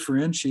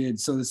undifferentiated.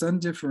 So this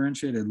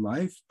undifferentiated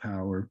life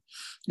power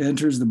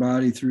enters the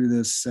body through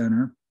this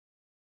center.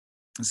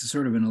 This is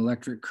sort of an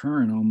electric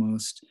current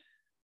almost.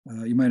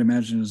 You might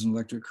imagine it as an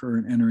electric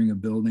current entering a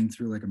building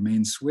through like a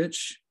main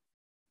switch.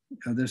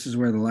 This is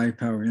where the life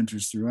power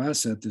enters through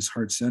us at this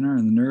heart center,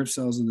 and the nerve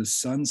cells of the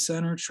sun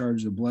center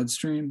charge the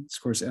bloodstream. It's,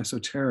 of course,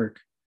 esoteric.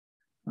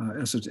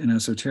 In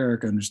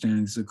esoteric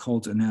understanding, it's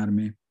occult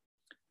anatomy.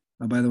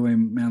 By the way,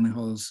 Manly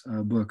Hall's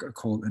book,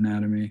 Occult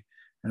Anatomy,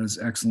 has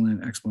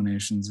excellent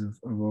explanations of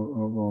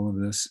all of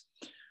this.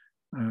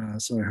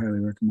 So I highly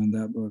recommend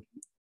that book.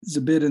 It's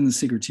a bit in the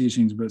Secret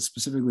Teachings, but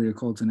specifically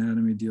Occult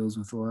Anatomy deals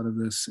with a lot of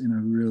this in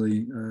a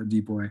really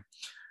deep way.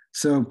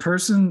 So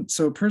persons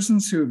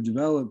who have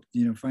developed,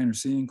 finer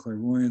seeing,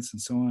 clairvoyance,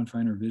 and so on,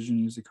 finer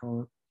vision, as they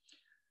call it,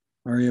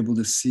 are able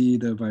to see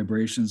the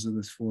vibrations of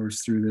this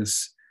force through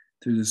this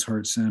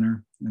heart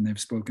center, and they've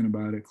spoken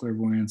about it.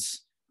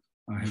 Clairvoyance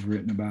have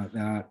written about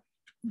that,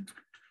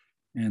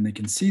 and they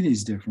can see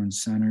these different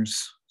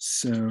centers.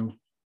 So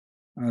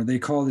they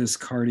call this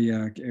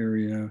cardiac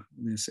area,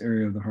 this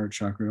area of the heart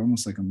chakra,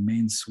 almost like a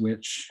main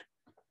switch.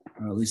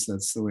 At least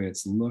that's the way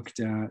it's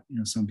looked at.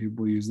 Some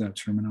people use that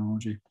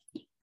terminology.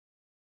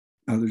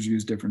 Others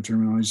use different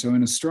terminology. So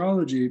in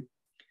astrology,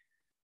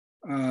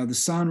 the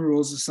sun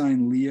rules the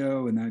sign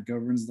Leo, and that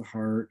governs the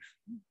heart.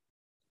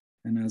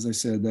 And as I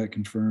said, that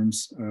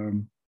confirms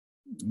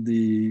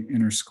the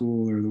inner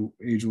school or the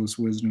ageless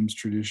wisdom's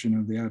tradition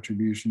of the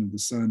attribution of the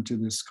sun to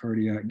this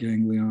cardiac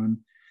ganglion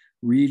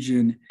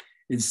region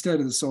instead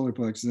of the solar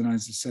plexus. And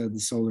as I said, the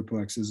solar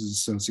plexus is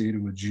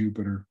associated with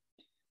Jupiter,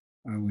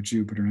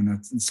 and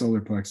that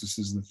solar plexus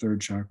is the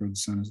third chakra, the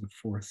sun is the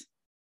fourth.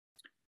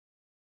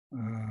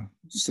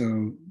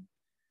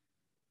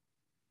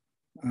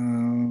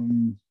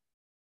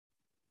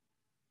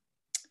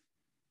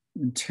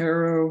 In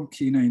tarot,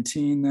 key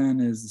 19 then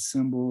is the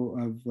symbol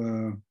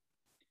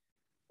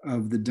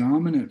of the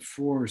dominant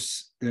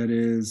force that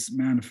is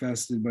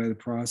manifested by the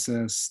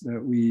process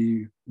that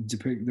we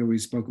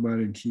spoke about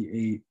in key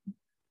 8.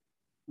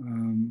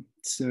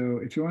 So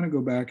if you want to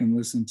go back and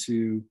listen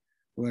to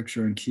the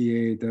lecture on key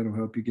 8, that'll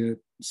help you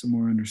get some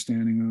more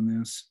understanding on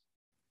this.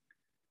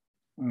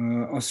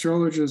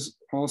 Astrologers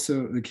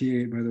also, the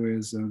key 8, by the way,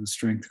 is the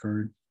strength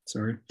card.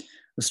 Sorry.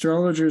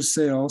 Astrologers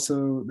say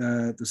also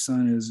that the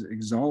sun is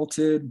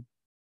exalted,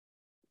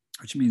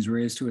 which means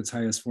raised to its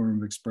highest form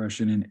of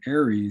expression in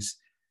Aries,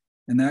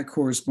 and that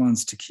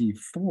corresponds to key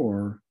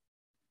 4.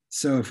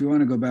 So if you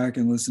want to go back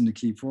and listen to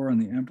key 4 on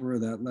the Emperor,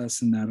 that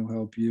lesson, that'll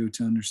help you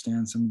to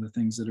understand some of the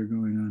things that are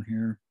going on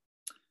here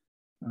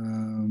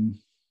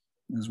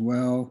as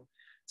well.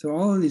 So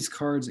all of these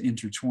cards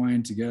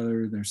intertwine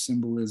together. Their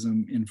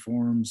symbolism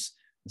informs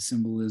the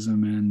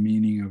symbolism and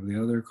meaning of the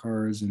other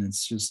cards. And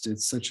it's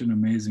such an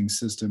amazing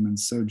system and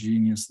so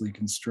geniusly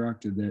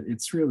constructed that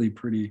it's really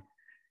pretty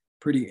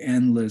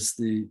endless,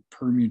 the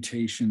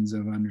permutations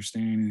of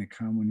understanding that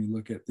come when you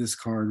look at this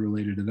card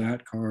related to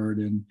that card,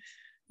 and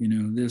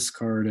this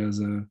card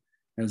as a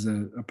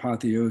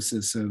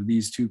apotheosis of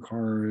these two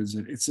cards.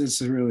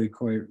 It's really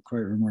quite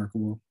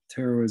remarkable.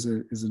 Tarot is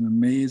an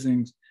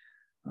amazing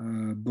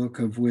book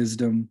of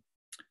wisdom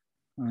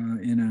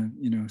in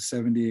a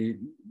 78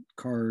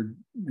 card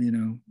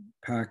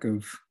pack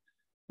of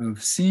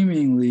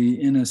seemingly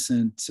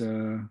innocent,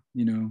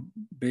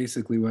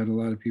 basically what a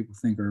lot of people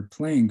think are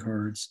playing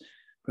cards.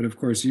 But of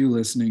course, you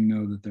listening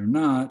know that they're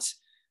not.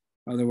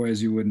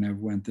 Otherwise, you wouldn't have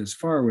went this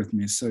far with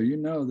me. So you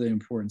know the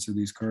importance of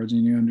these cards,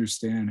 and you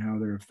understand how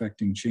they're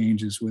affecting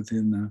changes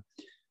within the,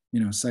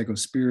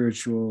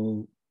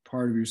 psychospiritual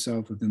part of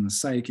yourself, within the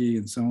psyche,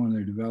 and so on.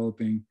 They're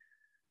developing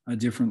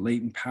different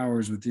latent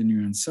powers within you,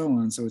 and so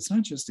on. So it's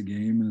not just a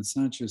game, and it's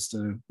not just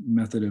a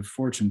method of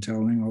fortune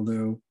telling,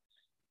 although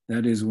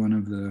that is one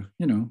of the,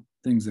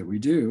 things that we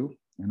do,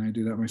 and I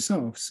do that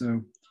myself.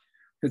 So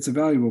it's a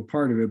valuable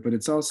part of it, but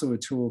it's also a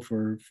tool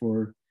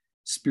for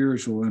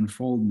spiritual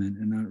unfoldment,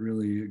 and that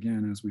really,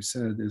 again, as we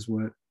said, is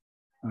what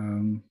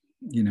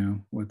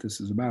what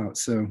this is about.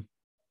 So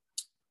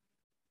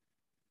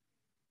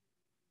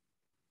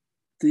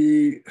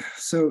this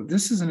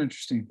is an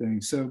interesting thing.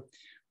 So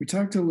we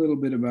talked a little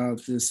bit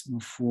about this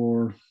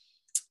before.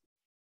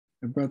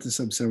 I brought this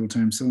up several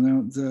times. So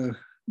now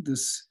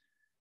there's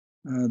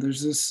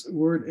this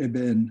word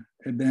eben,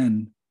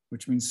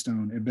 which means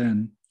stone.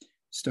 Eben,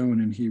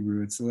 stone in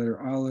Hebrew. It's the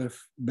letter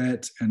Aleph,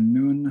 Bet, and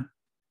Nun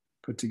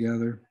put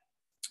together.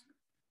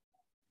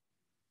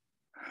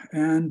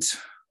 And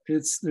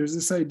there's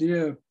this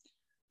idea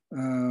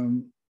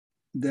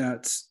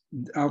that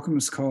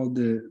alchemists called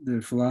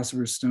the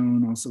philosopher's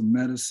stone also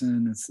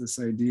medicine. It's this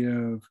idea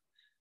of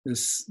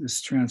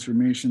this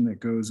transformation that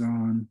goes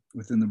on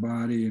within the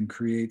body and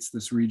creates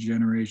this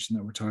regeneration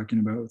that we're talking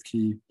about with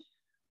key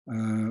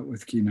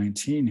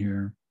 19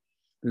 here.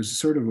 There's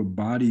sort of a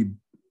body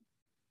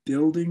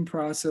building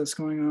process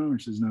going on,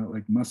 which is not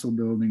like muscle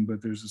building,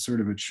 but there's a sort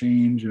of a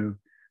change of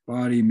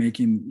body,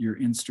 making your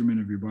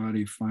instrument of your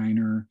body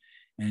finer,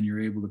 and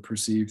you're able to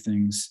perceive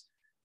things,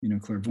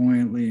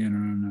 clairvoyantly and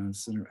on a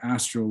sort of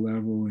astral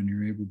level, and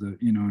you're able to,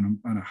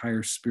 on a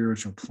higher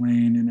spiritual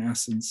plane in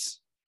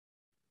essence.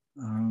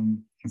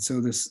 And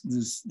so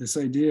this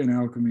idea in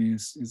alchemy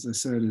is, as I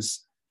said,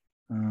 is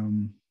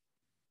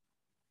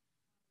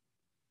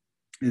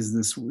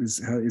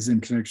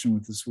in connection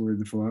with this word,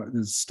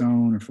 the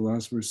stone or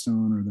philosopher's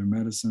stone or their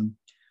medicine.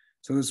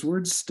 So this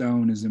word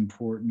stone is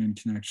important in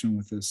connection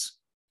with this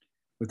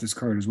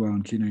card as well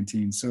in key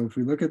 19. So if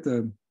we look at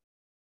the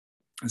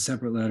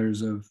separate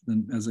letters of,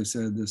 as I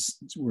said, this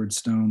word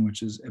stone,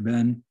 which is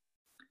Eben.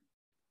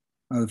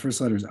 The first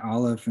letter is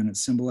Aleph, and it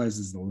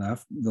symbolizes the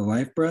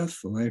life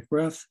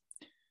breath.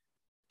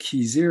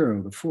 Key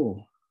 0, the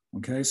Fool.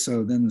 Okay,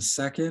 so then the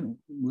second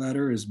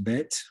letter is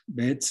Bet.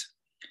 Bet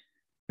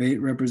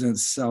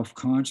represents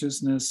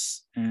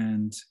self-consciousness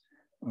and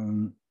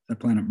the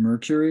planet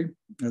Mercury.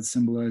 That's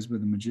symbolized by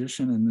the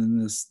Magician. And then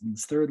this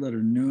third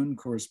letter, Nun,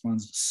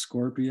 corresponds to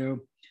Scorpio,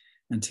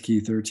 and to key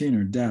 13,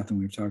 or Death. And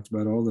we've talked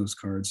about all those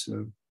cards. So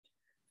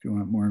if you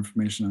want more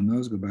information on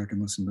those, go back and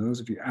listen to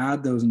those. If you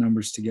add those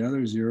numbers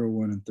together, 0,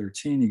 1, and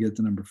 13, you get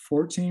the number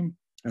 14.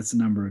 That's the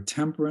number of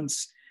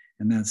temperance,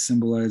 and that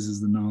symbolizes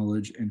the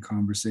knowledge and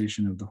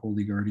conversation of the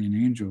holy guardian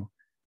angel.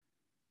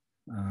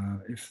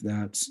 If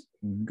that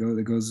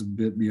goes a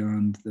bit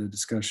beyond the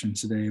discussion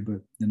today,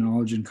 but the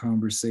knowledge and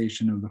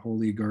conversation of the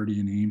holy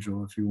guardian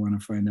angel, if you want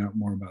to find out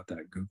more about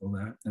that, Google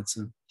that. That's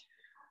a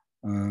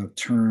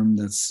term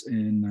that's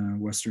in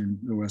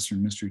the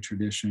Western mystery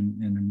tradition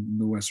and in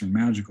the Western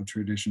magical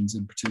traditions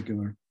in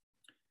particular.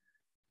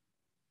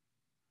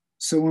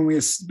 So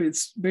it's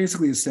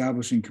basically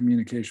establishing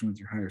communication with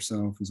your higher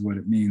self is what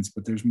it means,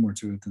 but there's more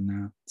to it than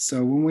that.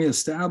 So when we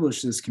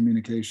establish this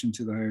communication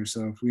to the higher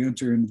self, we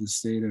enter into the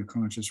state of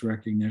conscious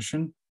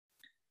recognition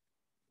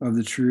of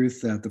the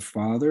truth that the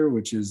Father,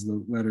 which is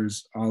the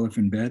letters Aleph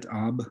and Bet,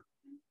 Ab,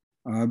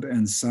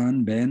 and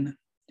Son, Ben,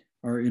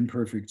 are in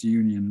perfect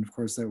union. And of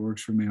course, that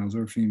works for males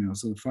or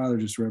females. So the Father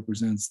just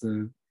represents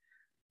the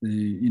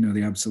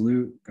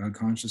absolute God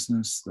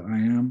consciousness, the I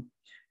am,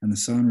 and the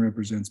Son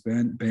represents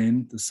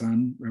Ben. The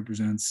Son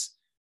represents,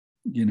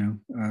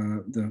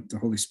 the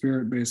Holy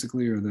Spirit,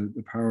 basically, or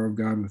the power of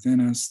God within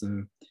us,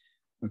 the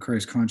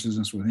Christ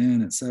consciousness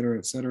within, et cetera,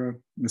 et cetera.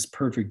 This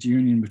perfect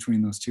union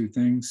between those two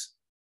things.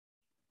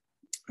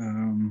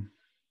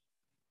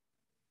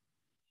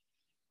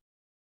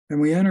 And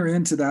we enter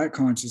into that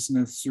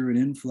consciousness through an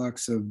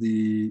influx of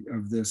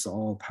this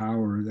all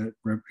power that,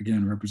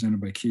 again, represented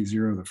by key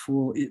 0, the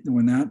Fool.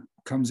 When that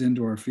comes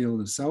into our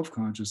field of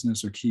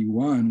self-consciousness, or key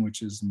 1,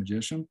 which is the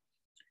Magician,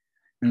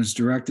 and it's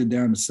directed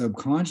down to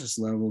subconscious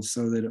levels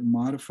so that it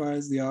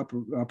modifies the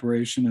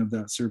operation of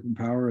that serpent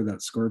power, or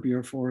that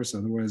Scorpio force,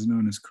 otherwise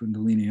known as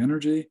Kundalini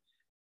energy.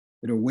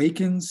 It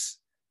awakens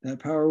that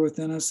power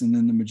within us, and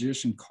then the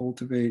Magician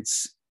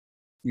cultivates.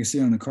 You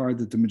see on the card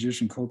that the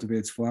Magician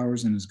cultivates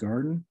flowers in his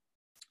garden.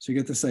 So you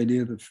get this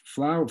idea that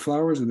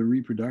flowers are the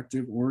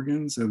reproductive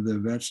organs of the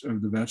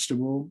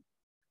vegetable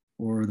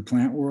or the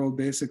plant world,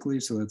 basically.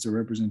 So that's a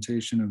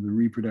representation of the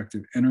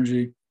reproductive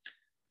energy.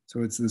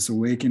 So it's this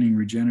awakening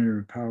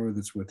regenerative power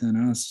that's within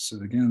us. So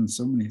again,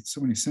 so many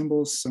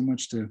symbols, so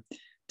much to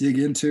dig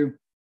into.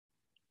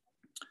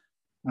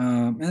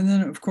 And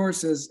then, of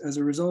course, as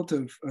a result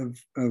of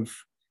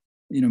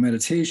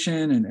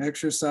meditation and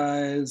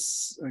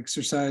exercises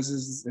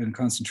and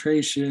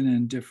concentration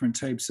and different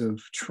types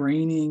of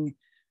training,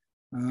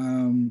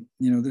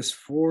 this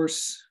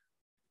force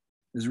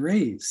is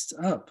raised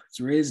up. It's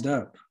raised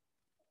up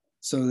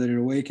so that it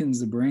awakens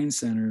the brain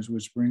centers,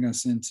 which bring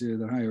us into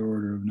the higher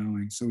order of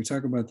knowing. So we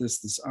talk about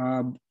this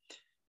Ab,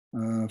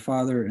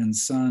 Father and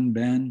Son,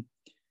 Ben,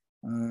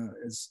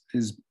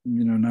 is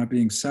not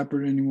being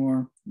separate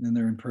anymore. And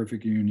they're in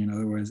perfect union.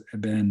 Otherwise,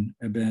 Eben,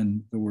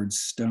 the word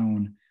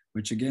stone,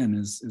 which again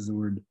is the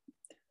word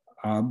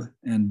Ab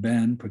and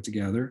Ben put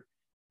together,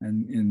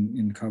 and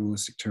in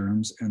Kabbalistic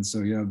terms. And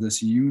so you have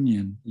this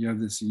union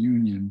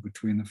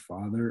between the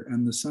Father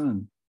and the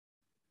Son,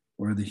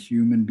 or the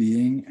human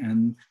being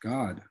and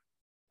God.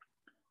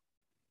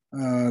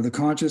 The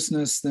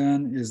consciousness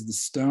then is the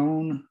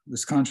stone.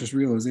 This conscious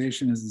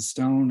realization is the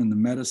stone and the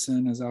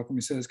medicine, as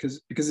alchemy says,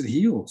 because it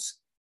heals.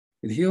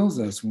 It heals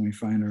us when we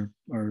find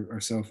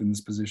ourselves in this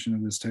position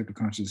of this type of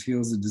consciousness.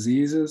 Heals the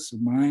diseases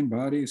of mind,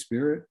 body,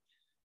 spirit.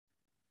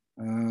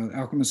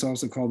 Alchemists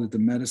also called it the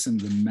medicine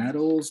of the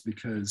metals,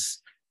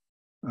 because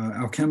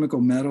alchemical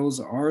metals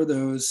are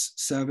those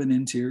 7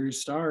 interior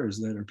stars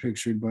that are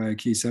pictured by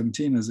key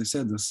 17. As I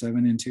said, those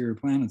 7 interior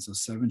planets,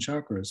 those 7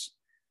 chakras.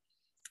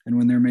 And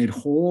when they're made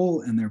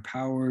whole and their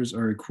powers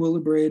are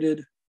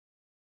equilibrated,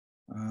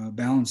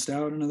 balanced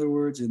out, in other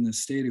words, in the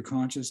state of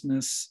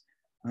consciousness,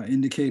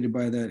 indicated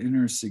by that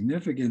inner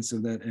significance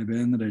of that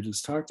eben that I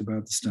just talked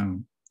about, the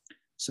stone.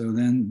 So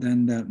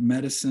then that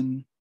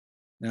medicine,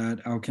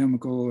 that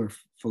alchemical or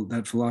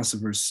that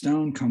philosopher's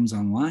stone comes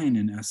online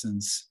in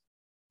essence.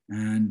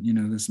 And,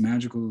 this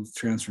magical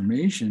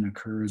transformation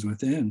occurs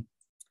within.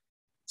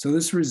 So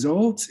this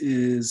result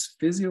is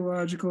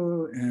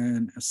physiological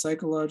and a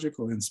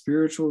psychological and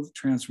spiritual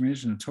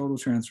transformation, a total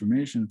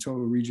transformation, a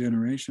total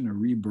regeneration, a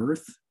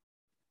rebirth.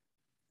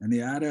 And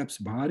the adept's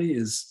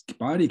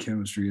body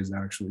chemistry is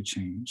actually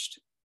changed.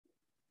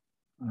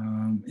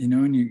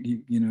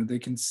 And they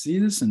can see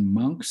this in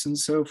monks and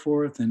so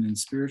forth, and in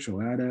spiritual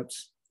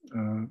adepts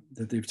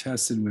that they've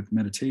tested with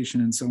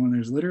meditation and so on.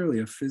 There's literally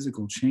a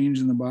physical change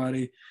in the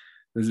body.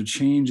 There's a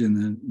change in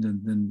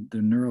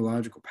the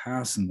neurological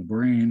paths in the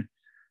brain.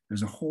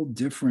 There's a whole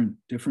different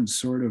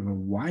sort of a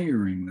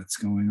wiring that's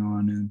going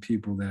on in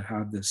people that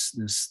have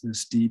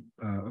this deep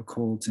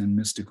occult and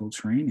mystical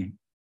training.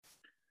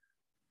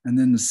 And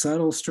then the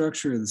subtle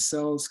structure of the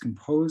cells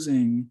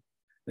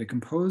that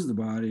compose the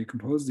body,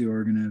 compose the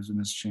organism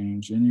has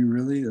changed. And you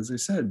really, as I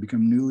said,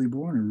 become newly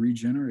born or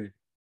regenerated.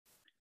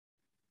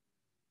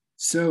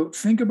 So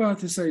think about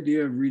this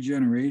idea of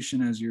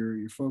regeneration as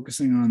you're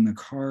focusing on the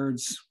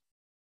cards.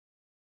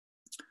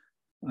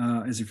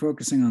 As you're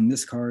focusing on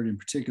this card in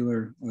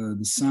particular,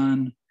 the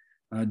sun,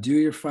 do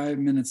your 5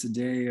 minutes a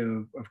day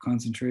of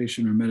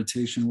concentration or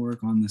meditation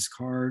work on this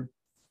card.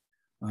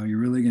 You're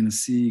really going to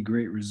see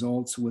great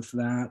results with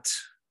that.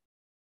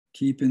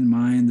 Keep in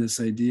mind this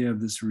idea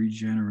of this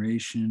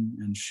regeneration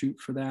and shoot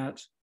for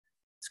that.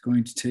 It's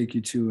going to take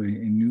you to a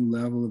new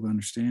level of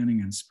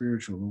understanding and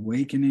spiritual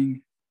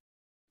awakening.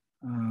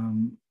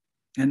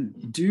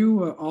 And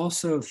do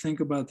also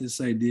think about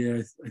this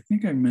idea. I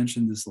think I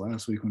mentioned this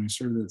last week when I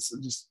started this.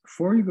 Just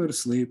before you go to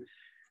sleep,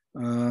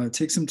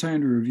 take some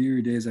time to review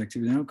your day's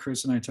activity. I know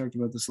Chris and I talked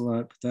about this a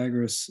lot.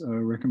 Pythagoras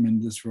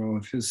recommended this for all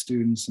of his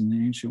students in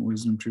the ancient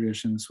wisdom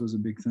tradition. This was a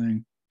big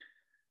thing.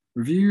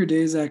 Review your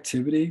day's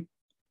activity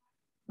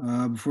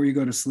before you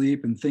go to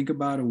sleep, and think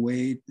about a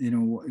way,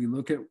 you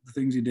look at the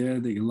things you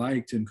did that you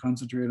liked and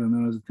concentrate on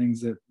those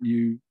things that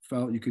you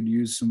felt you could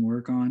use some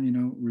work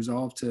on,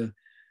 resolve to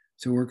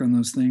work on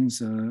those things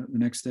the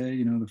next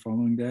day, the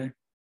following day.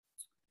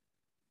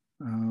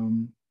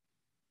 And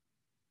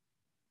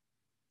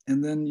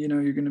then,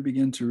 you're going to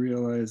begin to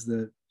realize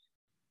that,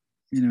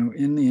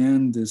 in the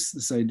end,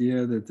 this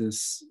idea that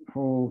this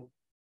whole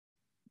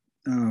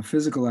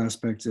physical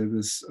aspect of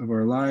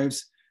our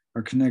lives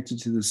are connected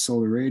to this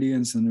solar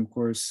radiance. And of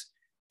course,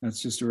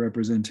 that's just a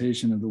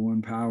representation of the one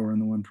power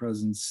and the one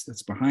presence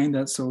that's behind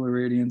that solar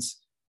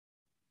radiance.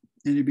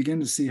 And you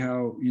begin to see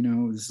how,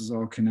 this is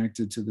all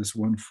connected to this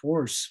one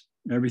force.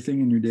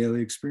 Everything in your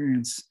daily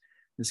experience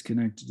is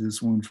connected to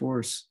this one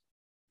force.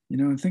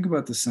 And think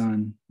about the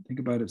sun. Think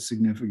about its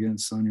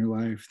significance on your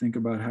life. Think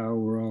about how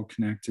we're all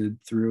connected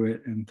through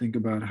it, and think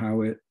about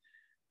how it,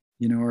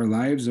 our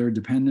lives are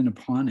dependent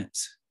upon it.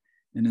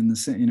 And in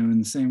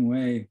the same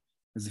way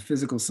as the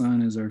physical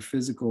sun is our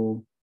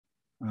physical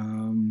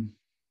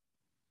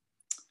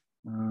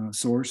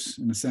source,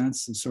 in a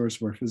sense, the source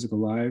of our physical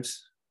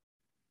lives.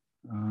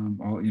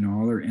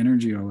 All our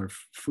energy, all our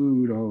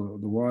food, all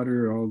the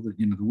water, all the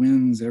the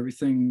winds,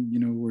 everything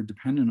we're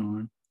dependent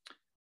on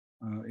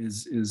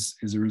is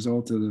a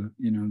result of the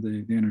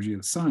energy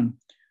of the sun.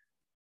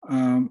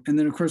 And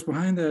then of course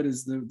behind that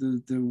is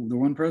the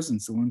one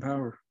presence, the one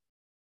power,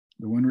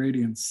 the one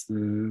radiance,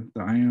 the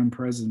I am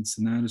presence,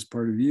 and that is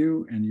part of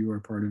you, and you are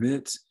part of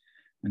it.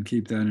 And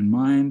keep that in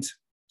mind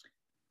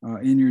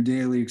in your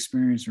daily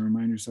experience, and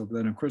remind yourself of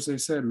that. And of course, I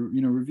said,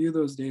 review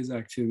those days'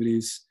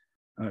 activities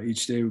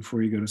each day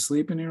before you go to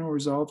sleep, and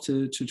resolve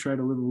to try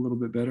to live a little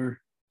bit better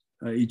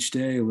each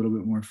day, a little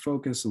bit more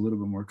focused, a little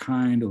bit more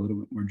kind, a little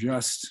bit more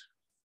just,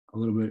 a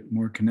little bit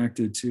more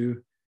connected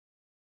to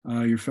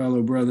your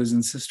fellow brothers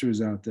and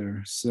sisters out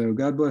there. So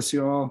God bless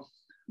you all.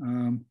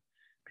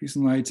 Peace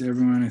and light to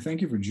everyone. I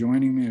thank you for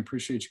joining me. I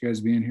appreciate you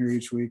guys being here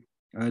each week.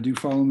 Do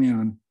follow me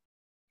on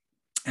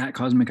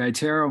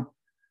 @CosmicEyeTarot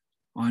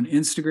on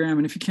Instagram.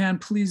 And if you can,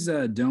 please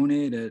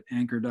donate at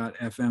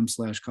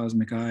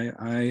anchor.fm/CosmicEye.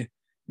 I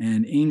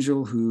and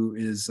Angel, who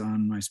is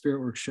on my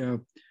Spirit Work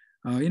show,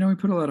 we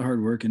put a lot of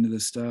hard work into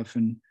this stuff.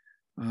 And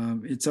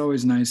it's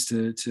always nice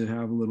to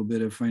have a little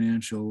bit of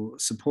financial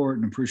support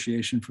and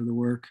appreciation for the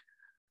work,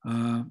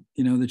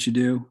 that you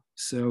do.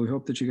 So we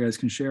hope that you guys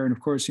can share. And of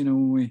course,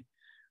 when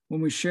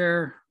we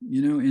share,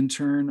 in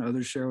turn,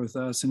 others share with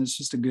us. And it's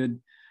just a good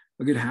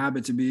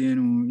habit to be in,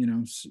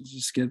 and,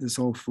 just get this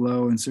whole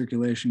flow and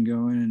circulation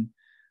going, and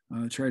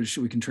we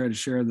can try to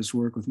share this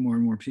work with more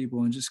and more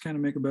people, and just kind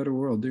of make a better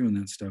world doing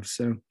that stuff.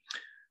 So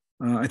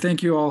I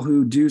thank you all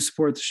who do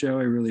support the show.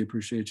 I really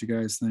appreciate you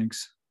guys.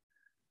 Thanks.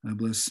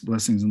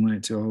 Blessings and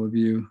light to all of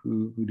you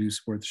who do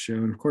support the show.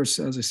 And of course,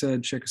 as I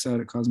said, check us out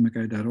at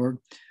cosmiceye.org.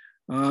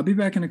 I'll be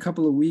back in a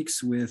couple of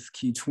weeks with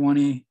Key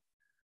 20,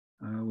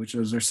 which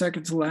is our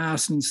second to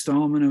last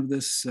installment of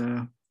this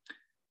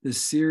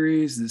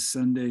series, this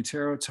Sunday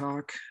Tarot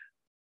Talk.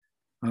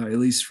 at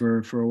least for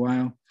a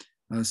while.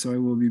 So I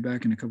will be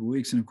back in a couple of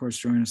weeks. And of course,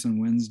 join us on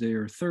Wednesday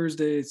or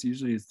Thursday. It's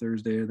usually a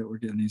Thursday that we're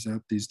getting these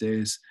up these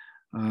days.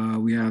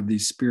 We have the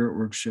Spirit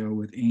Work Show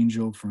with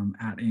Angel from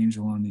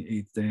 @Angel on the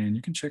 8th day. And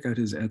you can check out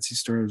his Etsy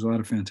store. There's a lot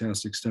of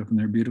fantastic stuff in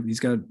there. Beautiful. He's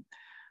got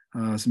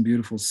some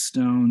beautiful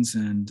stones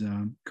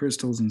and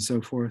crystals and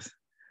so forth.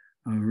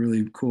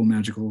 Really cool,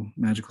 magical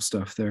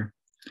stuff there.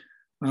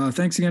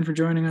 Thanks again for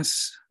joining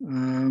us.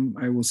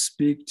 I will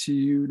speak to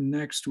you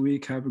next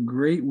week. Have a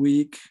great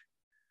week.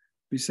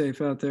 Be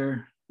safe out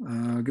there.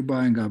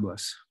 Goodbye and God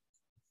bless.